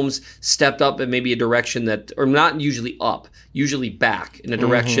Mahomes stepped up in maybe a direction that, or not usually up, usually back in a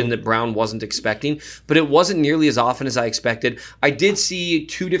direction that Brown wasn't expecting, but it wasn't nearly as often as I expected. I did see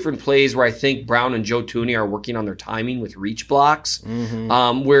 2 different plays where I think Brown and Joe Thuney are working on their timing with reach blocks,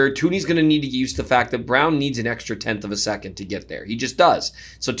 where Thuney's going to need to get used to the fact that Brown needs an extra 1/10 of a second to get there. He just does.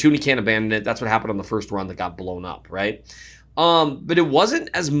 So Thuney can't abandon it. That's what happened on the first run that got blown up, right? But it wasn't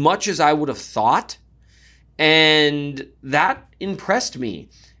as much as I would have thought. And that impressed me.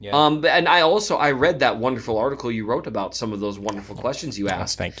 Yeah. And I read that wonderful article you wrote about some of those wonderful questions you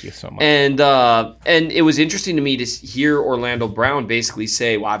asked. Thank you so much. And it was interesting to me to hear Orlando Brown basically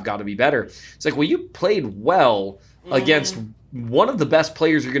say, well, I've got to be better. It's like, well, you played well against one of the best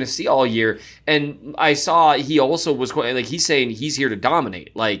players you're going to see all year. And I saw he also was he's saying he's here to dominate.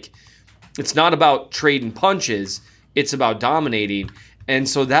 It's not about trading punches. It's about dominating. And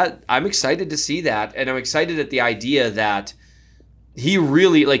so that I'm excited to see that, and I'm excited at the idea that he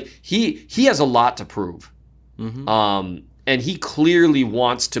really he has a lot to prove, and he clearly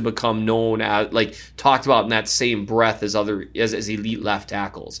wants to become known as talked about in that same breath as as elite left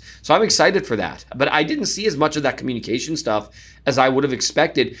tackles. So I'm excited for that, but I didn't see as much of that communication stuff as I would have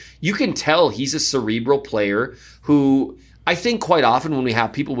expected. You can tell he's a cerebral player who I think quite often when we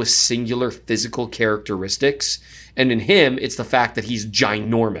have people with singular physical characteristics. And in him, it's the fact that he's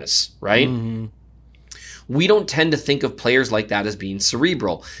ginormous, right? We don't tend to think of players like that as being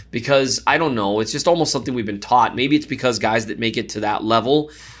cerebral because, I don't know, it's just almost something we've been taught. Maybe it's because guys that make it to that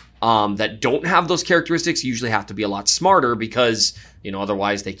level that don't have those characteristics usually have to be a lot smarter because,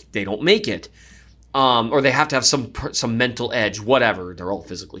 otherwise they don't make it. Or they have to have some mental edge, whatever. They're all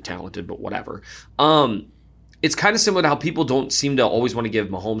physically talented, but whatever. It's kind of similar to how people don't seem to always want to give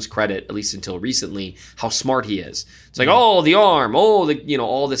Mahomes credit, at least until recently, how smart he is. It's the arm, all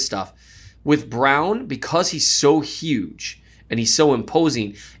this stuff. With Brown, because he's so huge and he's so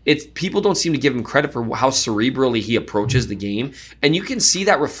imposing, people don't seem to give him credit for how cerebrally he approaches the game. And you can see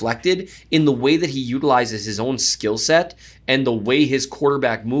that reflected in the way that he utilizes his own skill set and the way his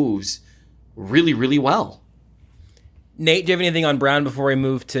quarterback moves really, really well. Nate, do you have anything on Brown before we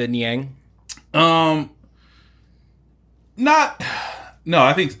move to Niang? I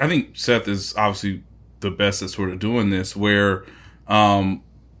think Seth is obviously the best at sort of doing this, where,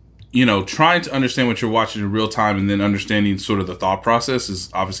 trying to understand what you're watching in real time and then understanding sort of the thought process is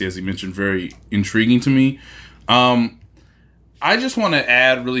obviously, as he mentioned, very intriguing to me. I just want to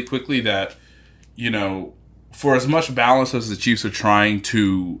add really quickly that, for as much balance as the Chiefs are trying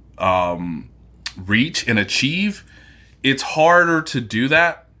to reach and achieve, it's harder to do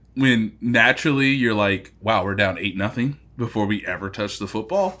that when naturally you're like, wow, we're down 8-0 before we ever touch the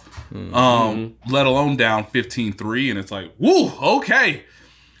football. Let alone down 15-3, and it's like, woo, okay.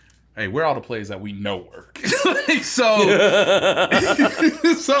 Hey, where are all the plays that we know work? So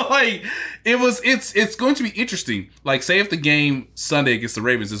it's going to be interesting. Like, say if the game Sunday against the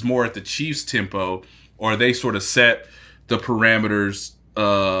Ravens is more at the Chiefs' tempo, or they sort of set the parameters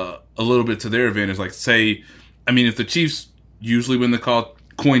a little bit to their advantage. Like, say, I mean, if the Chiefs usually win the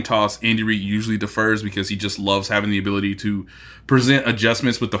coin toss, Andy Reid usually defers because he just loves having the ability to present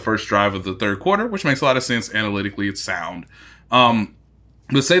adjustments with the first drive of the third quarter, which makes a lot of sense analytically. It's sound.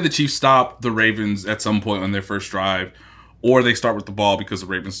 But say the Chiefs stop the Ravens at some point on their first drive, or they start with the ball because the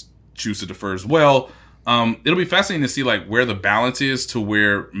Ravens choose to defer as well. It'll be fascinating to see like where the balance is to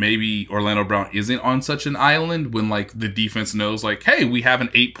where maybe Orlando Brown isn't on such an island when like the defense knows like, hey, we have an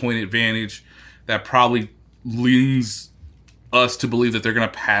 8-point advantage that probably leans us to believe that they're going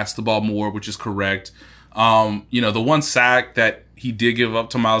to pass the ball more, which is correct. The one sack that he did give up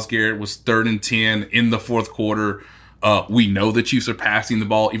to Myles Garrett was 3rd and 10 in the fourth quarter. We know the Chiefs are passing the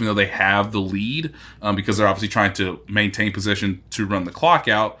ball even though they have the lead because they're obviously trying to maintain possession to run the clock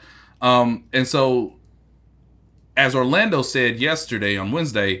out. And so, as Orlando said yesterday on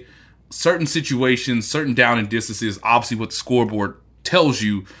Wednesday, certain situations, certain down and distances, obviously what the scoreboard tells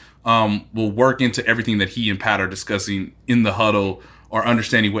you will work into everything that he and Pat are discussing in the huddle or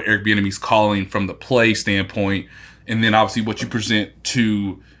understanding what Eric Bieniemy's calling from the play standpoint, and then obviously what you present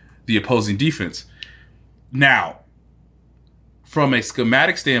to the opposing defense. Now, from a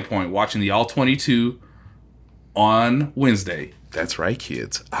schematic standpoint, watching the All-22 on Wednesday, that's right,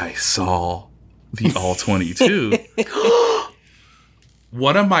 kids, I saw the All-22.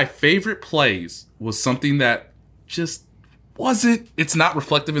 One of my favorite plays was something that just it's not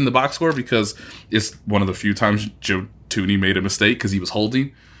reflective in the box score because it's one of the few times Joe Thuney made a mistake because he was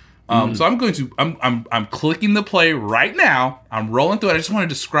holding. So I'm clicking the play right now. I'm rolling through it. I just want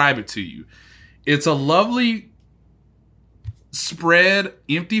to describe it to you. It's a lovely spread,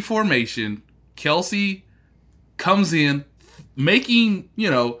 empty formation. Kelce comes in, making,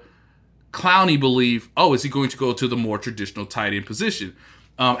 Clowney believe, is he going to go to the more traditional tight end position?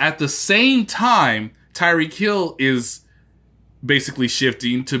 At the same time, Tyreek Hill is basically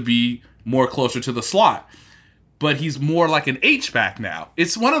shifting to be more closer to the slot. But he's more like an H-back now.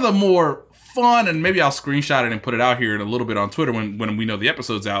 It's one of the more fun, and maybe I'll screenshot it and put it out here in a little bit on Twitter when we know the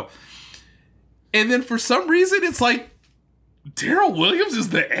episode's out. And then for some reason, it's like, Darrell Williams is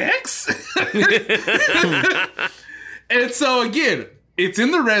the X? And so again, it's in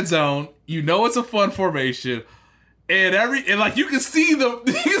the red zone. It's a fun formation. And like you can see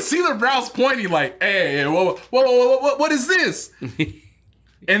the Browns pointing like, hey, whoa, what is this?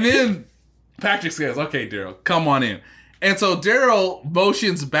 And then Patrick says, okay, Darrell, come on in. And so Darrell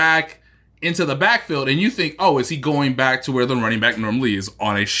motions back into the backfield, and you think, is he going back to where the running back normally is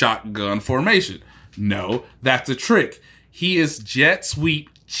on a shotgun formation? No, that's a trick. He is jet sweep,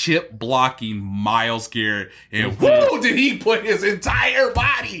 chip blocking Myles Garrett. And whoo, did he put his entire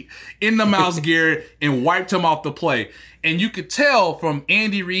body into Myles Garrett and wiped him off the play. And you could tell from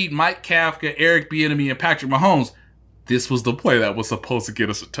Andy Reid, Mike Kafka, Eric Bieniemy, and Patrick Mahomes, this was the play that was supposed to get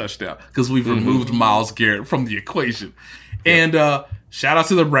us a touchdown because we've removed Myles Garrett from the equation. And shout out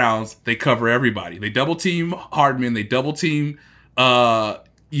to the Browns. They cover everybody. They double team Hardman. They double team, I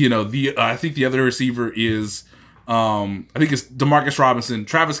think the other receiver is, I think it's Demarcus Robinson.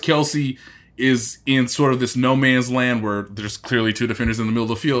 Travis Kelce is in sort of this no man's land where there's clearly two defenders in the middle of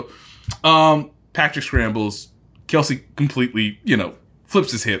the field. Patrick scrambles. Kelce completely,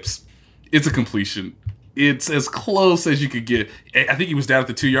 flips his hips. It's a completion. It's as close as you could get. I think he was down at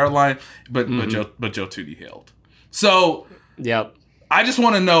the 2-yard line, but Joe Thuney held. So, yep. I just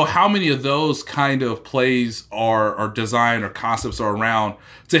want to know how many of those kind of plays are designed or concepts are around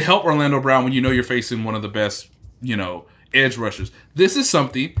to help Orlando Brown when you're facing one of the best, edge rushers. This is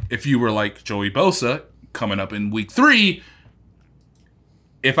something, if you were like Joey Bosa coming up in week 3,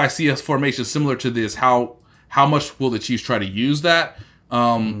 if I see a formation similar to this, how much will the Chiefs try to use that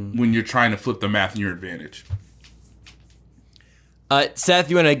when you're trying to flip the math in your advantage? Seth,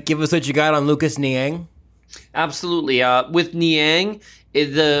 you want to give us what you got on Lucas Niang? Absolutely. With Niang,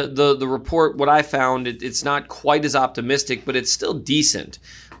 the report, what I found, it's not quite as optimistic, but it's still decent.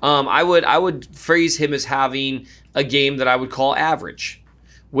 I would phrase him as having a game that I would call average,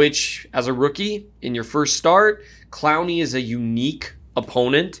 which as a rookie in your first start, Clowney is a unique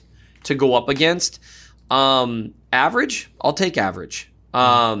opponent to go up against. Average, I'll take average.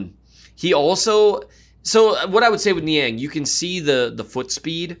 He also So what I would say with Niang, you can see the foot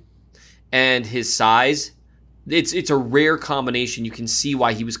speed and his size. It's a rare combination. You can see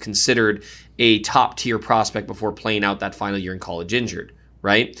why he was considered a top tier prospect before playing out that final year in college injured,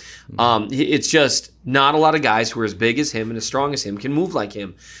 right? It's just not a lot of guys who are as big as him and as strong as him can move like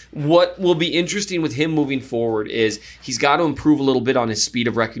him. What will be interesting with him moving forward is he's got to improve a little bit on his speed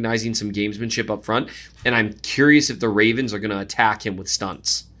of recognizing some gamesmanship up front, and I'm curious if the Ravens are going to attack him with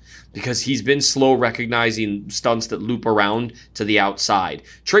stunts, because he's been slow recognizing stunts that loop around to the outside.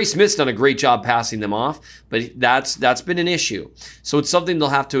 Trey Smith's done a great job passing them off, but that's been an issue. So it's something they'll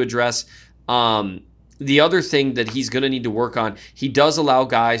have to address. The other thing that he's going to need to work on, he does allow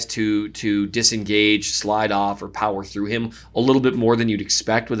guys to disengage, slide off, or power through him a little bit more than you'd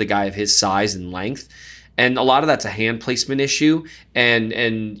expect with a guy of his size and length. And a lot of that's a hand placement issue,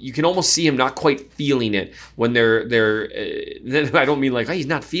 and you can almost see him not quite feeling it when they're I don't mean like, oh, he's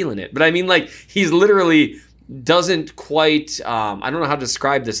not feeling it, but I mean like he's literally doesn't quite. I don't know how to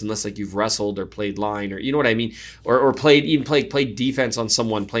describe this unless like you've wrestled or played line, or you know what I mean, or played defense on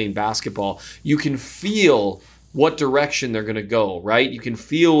someone playing basketball. You can feel what direction they're going to go, right? You can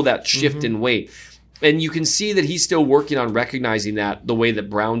feel that shift in weight. And you can see that he's still working on recognizing that the way that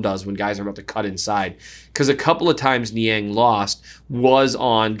Brown does when guys are about to cut inside. Because a couple of times Niang lost was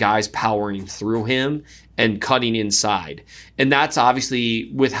on guys powering through him and cutting inside. And that's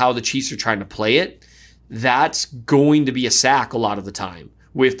obviously with how the Chiefs are trying to play it. That's going to be a sack a lot of the time.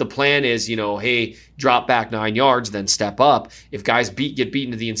 If the plan is, hey, drop back 9 yards, then step up, if guys get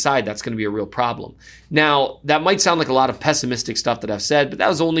beaten to the inside, that's going to be a real problem. Now, that might sound like a lot of pessimistic stuff that I've said, but that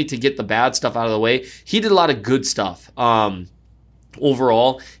was only to get the bad stuff out of the way. He did a lot of good stuff.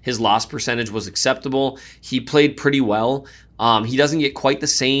 Overall, his loss percentage was acceptable. He played pretty well. He doesn't get quite the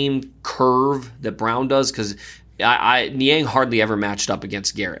same curve that Brown does, because Niang hardly ever matched up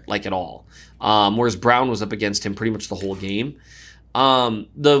against Garrett, like at all. Whereas Brown was up against him pretty much the whole game.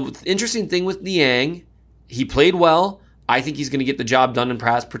 The interesting thing with Niang, he played well. I think he's going to get the job done in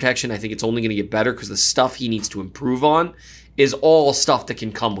pass protection. I think it's only going to get better because the stuff he needs to improve on is all stuff that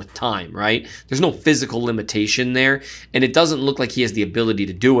can come with time, right? There's no physical limitation there, and it doesn't look like he has the ability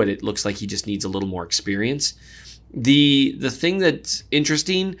to do it. It looks like he just needs a little more experience. The thing that's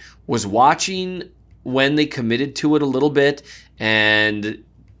interesting was watching when they committed to it a little bit, and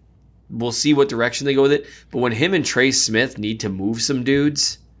we'll see what direction they go with it. But when him and Trey Smith need to move some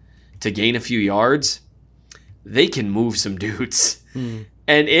dudes to gain a few yards, they can move some dudes. And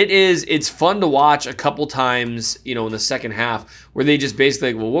it's fun to watch a couple times, in the second half, where they just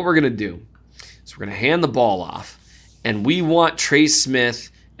basically like, well, what we're going to do is we're going to hand the ball off, and we want Trey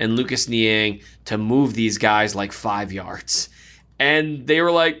Smith and Lucas Niang to move these guys like 5 yards. And they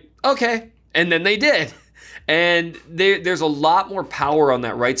were like, okay. And then they did. And there's a lot more power on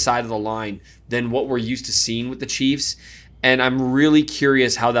that right side of the line than what we're used to seeing with the Chiefs. And I'm really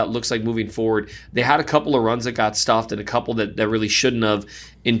curious how that looks like moving forward. They had a couple of runs that got stuffed and a couple that really shouldn't have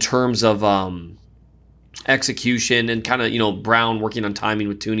in terms of execution and kind of, Brown working on timing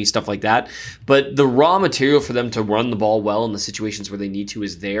with Tooney, stuff like that. But the raw material for them to run the ball well in the situations where they need to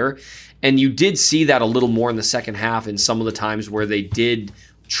is there. And you did see that a little more in the second half in some of the times where they did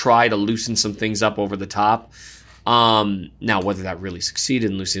try to loosen some things up over the top. Now, whether that really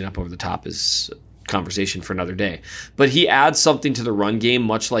succeeded in loosening up over the top is a conversation for another day. But he adds something to the run game,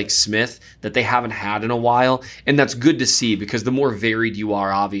 much like Smith, that they haven't had in a while. And that's good to see, because the more varied you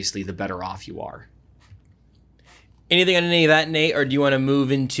are, obviously, the better off you are. Anything on any of that, Nate, or do you want to move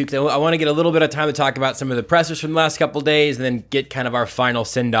into, because I want to get a little bit of time to talk about some of the pressers from the last couple of days and then get kind of our final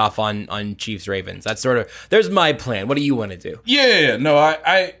send-off on Chiefs-Ravens. That's there's my plan. What do you want to do? Yeah, no,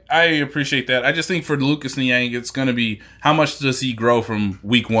 I appreciate that. I just think for Lucas Niang, it's going to be, how much does he grow from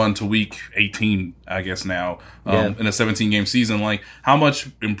week 1 to week 18, I guess now, in a 17-game season? Like, how much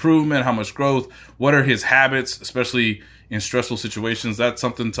improvement, how much growth, what are his habits, especially in stressful situations? That's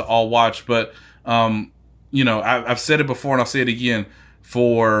something to all watch, but I've said it before and I'll say it again,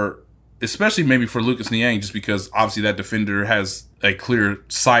 especially maybe for Lucas Niang, just because obviously that defender has a clear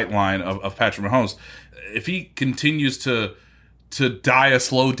sight line of Patrick Mahomes. If he continues to die a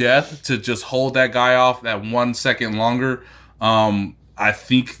slow death, to just hold that guy off that 1 second longer, I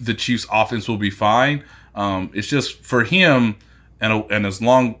think the Chiefs offense will be fine. It's just for him and as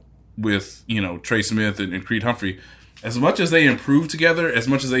long with, Trey Smith and Creed Humphrey, as much as they improve together, as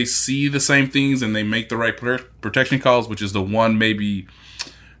much as they see the same things and they make the right protection calls, which is the one maybe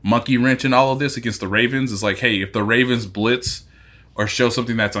monkey wrench in all of this against the Ravens, is like, hey, if the Ravens blitz or show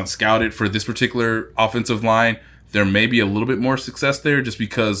something that's unscouted for this particular offensive line, there may be a little bit more success there just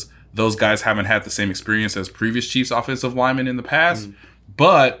because those guys haven't had the same experience as previous Chiefs offensive linemen in the past.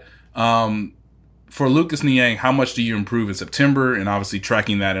 But for Lucas Niang, how much do you improve in September, and obviously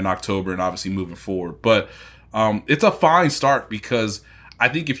tracking that in October, and obviously moving forward? But it's a fine start, because I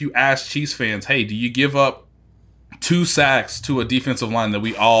think if you ask Chiefs fans, hey, do you give up 2 sacks to a defensive line that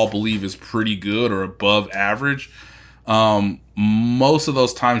we all believe is pretty good or above average? Most of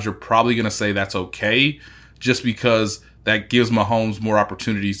those times you're probably going to say that's okay, just because that gives Mahomes more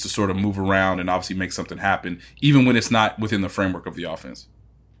opportunities to sort of move around and obviously make something happen, even when it's not within the framework of the offense.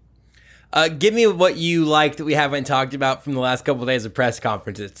 Give me what you like that we haven't talked about from the last couple of days of press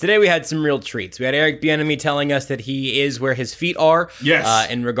conferences. Today we had some real treats. We had Eric Bieniemy telling us that he is where his feet are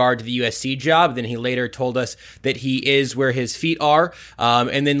in regard to the USC job. Then he later told us that he is where his feet are.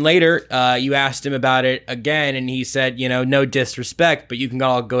 And then later you asked him about it again, and he said, no disrespect, but you can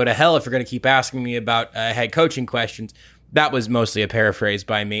all go to hell if you're going to keep asking me about head coaching questions. That was mostly a paraphrase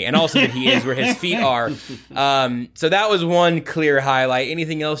by me. And also that he is where his feet are. So that was one clear highlight.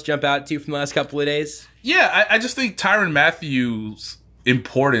 Anything else jump out to you from the last couple of days? Yeah, I just think Tyrann Mathieu's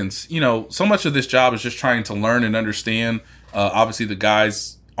importance, so much of this job is just trying to learn and understand, obviously, the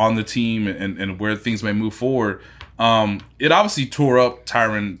guys on the team and where things may move forward. It obviously tore up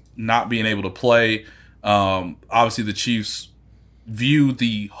Tyrann not being able to play. Obviously, the Chiefs view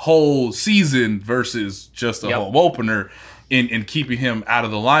the whole season versus just a home opener in keeping him out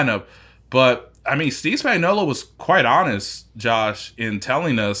of the lineup. But, I mean, Steve Spagnuolo was quite honest, Josh, in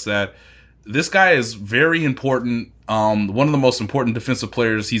telling us that this guy is very important, one of the most important defensive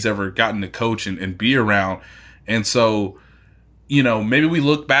players he's ever gotten to coach and be around. And so, maybe we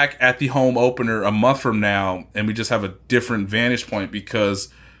look back at the home opener a month from now and we just have a different vantage point, because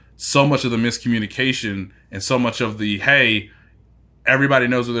so much of the miscommunication and so much of the, hey, everybody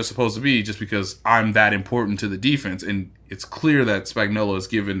knows where they're supposed to be just because I'm that important to the defense. And it's clear that Spagnuolo has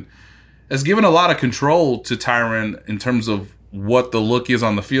given a lot of control to Tyrann in terms of what the look is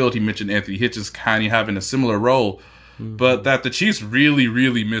on the field. He mentioned Anthony Hitchens kind of having a similar role, but that the Chiefs really,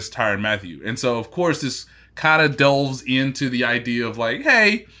 really miss Tyrann Mathieu. And so, of course, this kind of delves into the idea of like,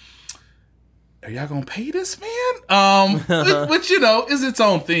 hey, are y'all going to pay this man? Which, is its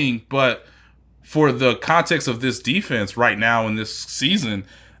own thing. But for the context of this defense right now in this season,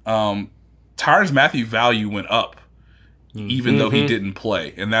 Tyrann Mathieu value went up, even though he didn't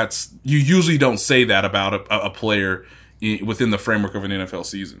play. And that's, you usually don't say that about a player within the framework of an NFL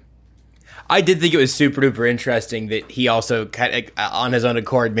season. I did think it was super duper interesting that he also kind of, on his own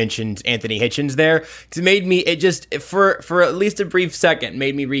accord, mentioned Anthony Hitchens there. It just for at least a brief second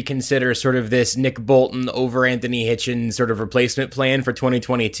made me reconsider sort of this Nick Bolton over Anthony Hitchens sort of replacement plan for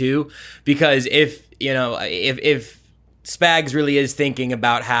 2022. Because if Spags really is thinking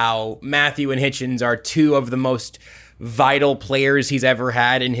about how Mathieu and Hitchens are two of the most vital players he's ever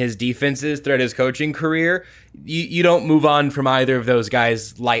had in his defenses throughout his coaching career, you don't move on from either of those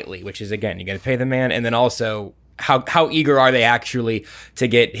guys lightly, which is, again, you got to pay the man. And then also, how eager are they actually to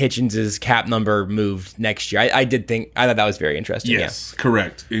get Hitchens' cap number moved next year? I thought that was very interesting. Yes,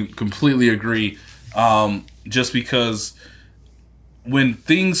 correct. I completely agree. Just because when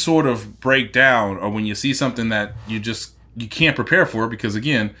things sort of break down, or when you see something that you can't prepare for, because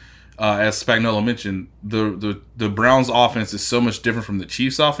again, as Spagnuolo mentioned, the Browns offense is so much different from the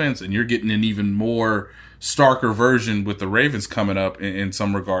Chiefs offense, and you're getting an even more starker version with the Ravens coming up in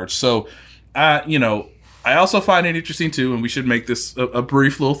some regards. So, I also find it interesting too, and we should make this a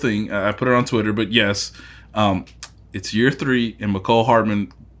brief little thing. I put it on Twitter, but yes, it's year 3, and Mecole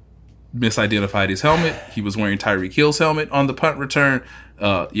Hardman misidentified his helmet. He was wearing Tyreek Hill's helmet on the punt return.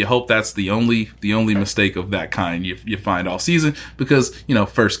 You hope that's the only mistake of that kind you find all season, because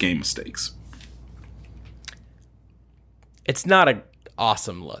first game mistakes. It's not an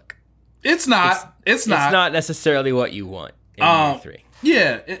awesome look. It's not. It's not necessarily what you want in year 3.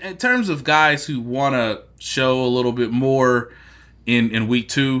 Yeah, in terms of guys who want to show a little bit more in week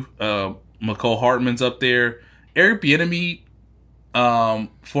 2, Mecole Hardman's up there. Eric Bieniemy,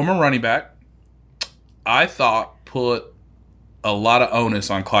 former running back, I thought put a lot of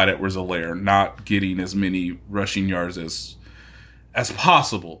onus on Clyde Edwards-Helaire not getting as many rushing yards as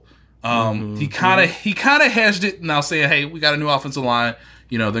possible. He kind of hedged it, and I'll say, hey, we got a new offensive line.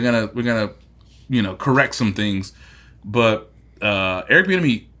 We're gonna correct some things, but Eric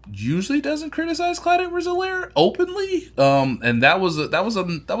Bieniemy usually doesn't criticize Clyde Edwards-Helaire openly, and that was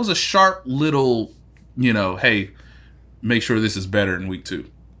a sharp little, hey, make sure this is better in week 2.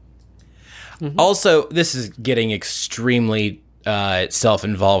 Also, this is getting extremely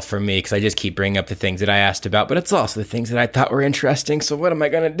self-involved for me, because I just keep bringing up the things that I asked about, but it's also the things that I thought were interesting. So what am I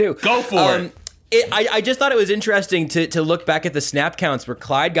going to do? Go for it. I just thought it was interesting to look back at the snap counts where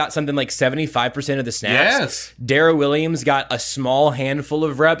Clyde got something like 75% of the snaps. Yes. Darrell Williams got a small handful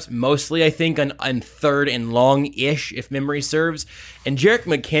of reps, mostly I think on third and long-ish, if memory serves. And Jerick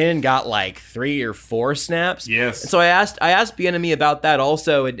McKinnon got like 3 or 4 snaps. Yes. And so I asked Bieniemy about that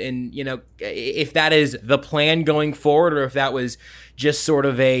also, and you know, if that is the plan going forward, or if that was just sort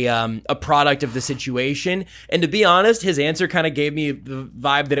of a product of the situation. And to be honest, his answer kind of gave me the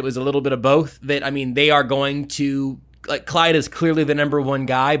vibe that it was a little bit of both. That, I mean, they are going to, like, Clyde is clearly the number one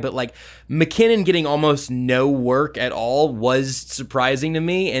guy, but like McKinnon getting almost no work at all was surprising to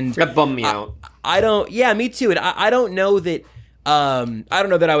me. And that bummed me out. Yeah, me too. And I don't know that. I don't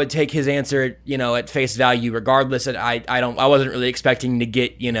know that I would take his answer, you know, at face value. Regardless, I wasn't really expecting to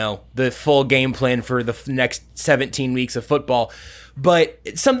get, you know, the full game plan for the next 17 weeks of football. But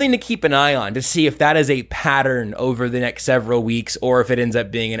it's something to keep an eye on to see if that is a pattern over the next several weeks, or if it ends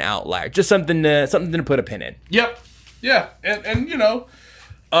up being an outlier. Just something to put a pin in. Yep. Yeah. And you know,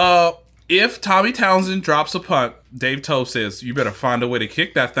 if Tommy Townsend drops a punt, Dave Toub says, you better find a way to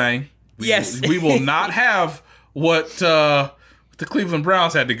kick that thing. Yes. We will not have what the Cleveland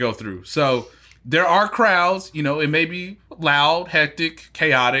Browns had to go through. So there are crowds, you know, it may be loud, hectic,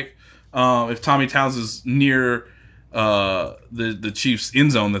 chaotic. If Tommy Townsend's near the Chiefs'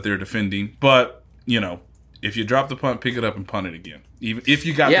 end zone that they're defending, but you know, if you drop the punt, pick it up and punt it again, even if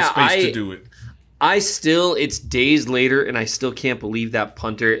you got the space to do it. It's days later, and I still can't believe that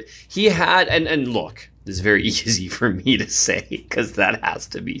punter he had. And look, this is very easy for me to say because that has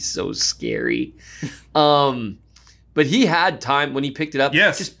to be so scary. But he had time when he picked it up.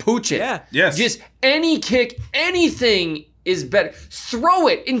 Yes. Just pooch it. Yeah. Yes. Just any kick, anything is better. Throw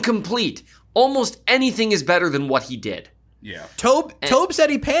it incomplete. Almost anything is better than what he did. Yeah. Toub said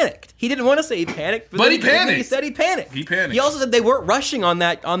he panicked. He didn't want to say he panicked, but he panicked. He said he panicked. He panicked. He also said they weren't rushing on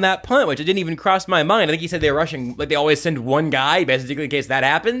that punt, which it didn't even cross my mind. I think he said they were rushing like they always send one guy, basically in case that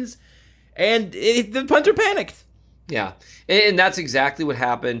happens. And the punter panicked. Yeah, and that's exactly what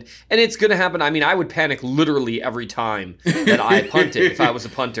happened. And it's going to happen. I mean, I would panic literally every time that I punted if I was a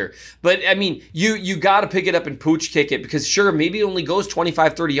punter. But, I mean, you got to pick it up and pooch kick it because, sure, maybe it only goes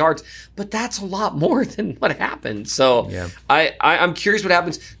 25, 30 yards, but that's a lot more than what happened. So yeah. I'm curious what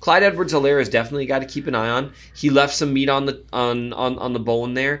happens. Clyde Edwards-Helaire has definitely got to keep an eye on. He left some meat on the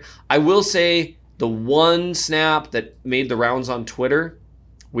bone there. I will say the one snap that made the rounds on Twitter,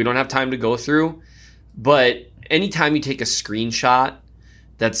 we don't have time to go through, but anytime you take a screenshot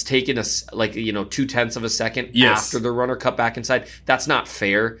that's taken 0.2 of a second after the runner cut back inside, that's not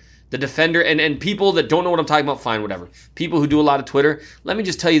fair. The defender, and people that don't know what I'm talking about, fine, whatever. People who do a lot of Twitter, let me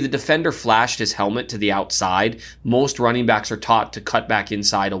just tell you, the defender flashed his helmet to the outside. Most running backs are taught to cut back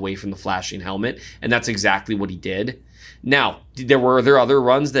inside away from the flashing helmet, and that's exactly what he did. Now, were there other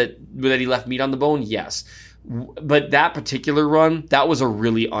runs that he left meat on the bone? Yes. But that particular run, that was a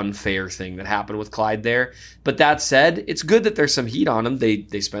really unfair thing that happened with Clyde there. But that said, it's good that there's some heat on him.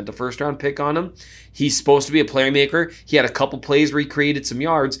 They spent a first-round pick on him. He's supposed to be a playmaker. He had a couple plays where he created some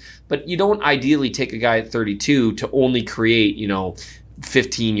yards. But you don't ideally take a guy at 32 to only create,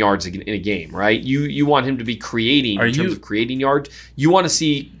 15 yards in a game, right? You want him to be creating in terms of creating yards. You want to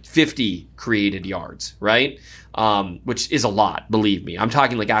see 50 created yards, right? Which is a lot, believe me. I'm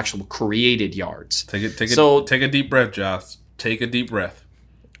talking like actual created yards. Take a deep breath, Josh. Take a deep breath.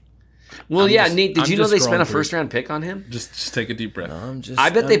 Well, Nate, did you know they spent a first-round pick on him? Just take a deep breath. I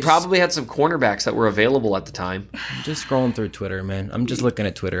bet they probably had some cornerbacks that were available at the time. I'm just scrolling through Twitter, man. I'm just looking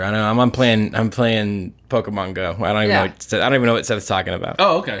at Twitter. I know I'm playing Pokemon Go. I don't even know what Seth's talking about.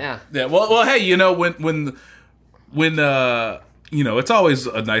 Oh, okay. Yeah. Well, hey, when it's always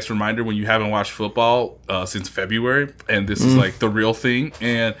a nice reminder when you haven't watched football since February, and this is like the real thing.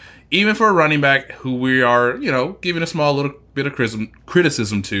 And even for a running back who we are, giving a small little bit of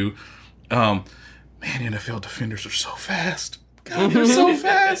criticism to, NFL defenders are so fast. God, they're so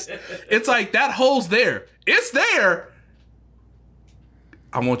fast. It's like that hole's there. It's there.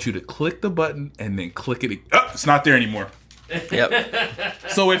 I want you to click the button and then click it. Oh, it's not there anymore. Yep.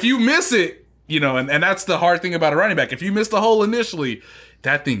 So if you miss it, and that's the hard thing about a running back. If you miss the hole initially,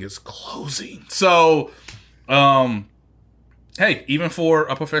 that thing is closing. So, hey, even for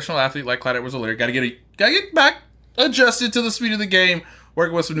a professional athlete like Clyde Edwards-Helaire, gotta get back adjusted to the speed of the game.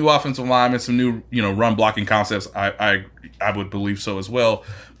 Working with some new offensive linemen, some new run blocking concepts. I would believe so as well.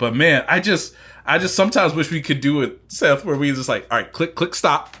 But man, I just sometimes wish we could do it, Seth, where we just like, all right, click,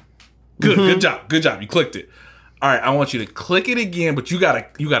 stop. Good job. You clicked it. All right, I want you to click it again, but you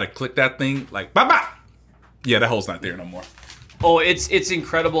gotta click that thing like bye. Yeah, that hole's not there no more. Oh, it's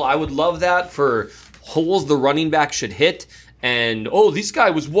incredible. I would love that for holes the running back should hit, and this guy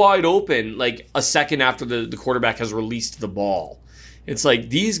was wide open like a second after the quarterback has released the ball. It's like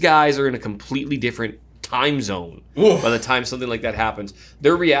these guys are in a completely different time zone by the time something like that happens.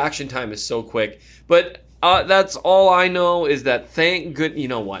 Their reaction time is so quick. But that's all I know is that thank good. You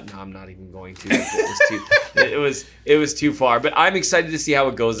know what? No, I'm not even going to. It was too far. But I'm excited to see how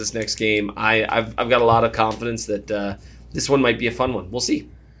it goes this next game. I've got a lot of confidence that this one might be a fun one. We'll see.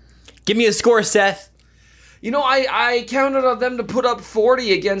 Give me a score, Seth. I counted on them to put up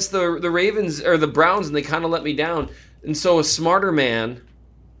 40 against the Ravens or the Browns, and they kind of let me down. And so a smarter man,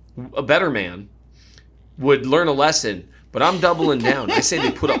 a better man, would learn a lesson. But I'm doubling down. I say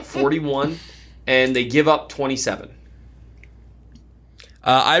they put up 41 and they give up 27.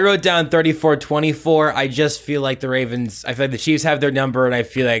 I wrote down 34-24. I just feel like the Ravens, I feel like the Chiefs have their number, and I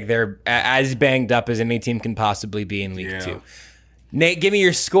feel like they're as banged up as any team can possibly be in Week 2. Nate, give me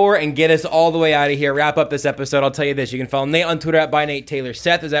your score and get us all the way out of here. Wrap up this episode. I'll tell you this. You can follow Nate on Twitter at @ByNateTaylor.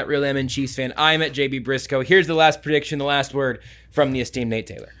 Seth is at RealMN Chiefs fan. I'm at JB Briscoe. Here's the last prediction, the last word from the esteemed Nate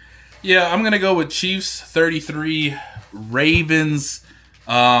Taylor. Yeah, I'm going to go with Chiefs 33, Ravens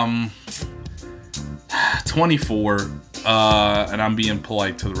 24. And I'm being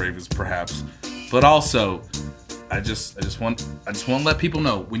polite to the Ravens perhaps. But also, I just want to let people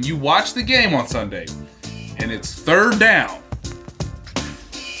know, when you watch the game on Sunday and it's third down,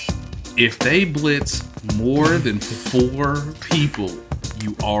 if they blitz more than 4 people,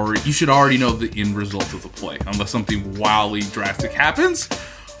 you should already know the end result of the play, unless something wildly drastic happens.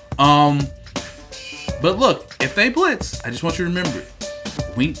 But look, if they blitz, I just want you to remember,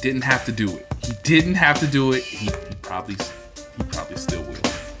 Wink didn't have to do it. He didn't have to do it. He probably still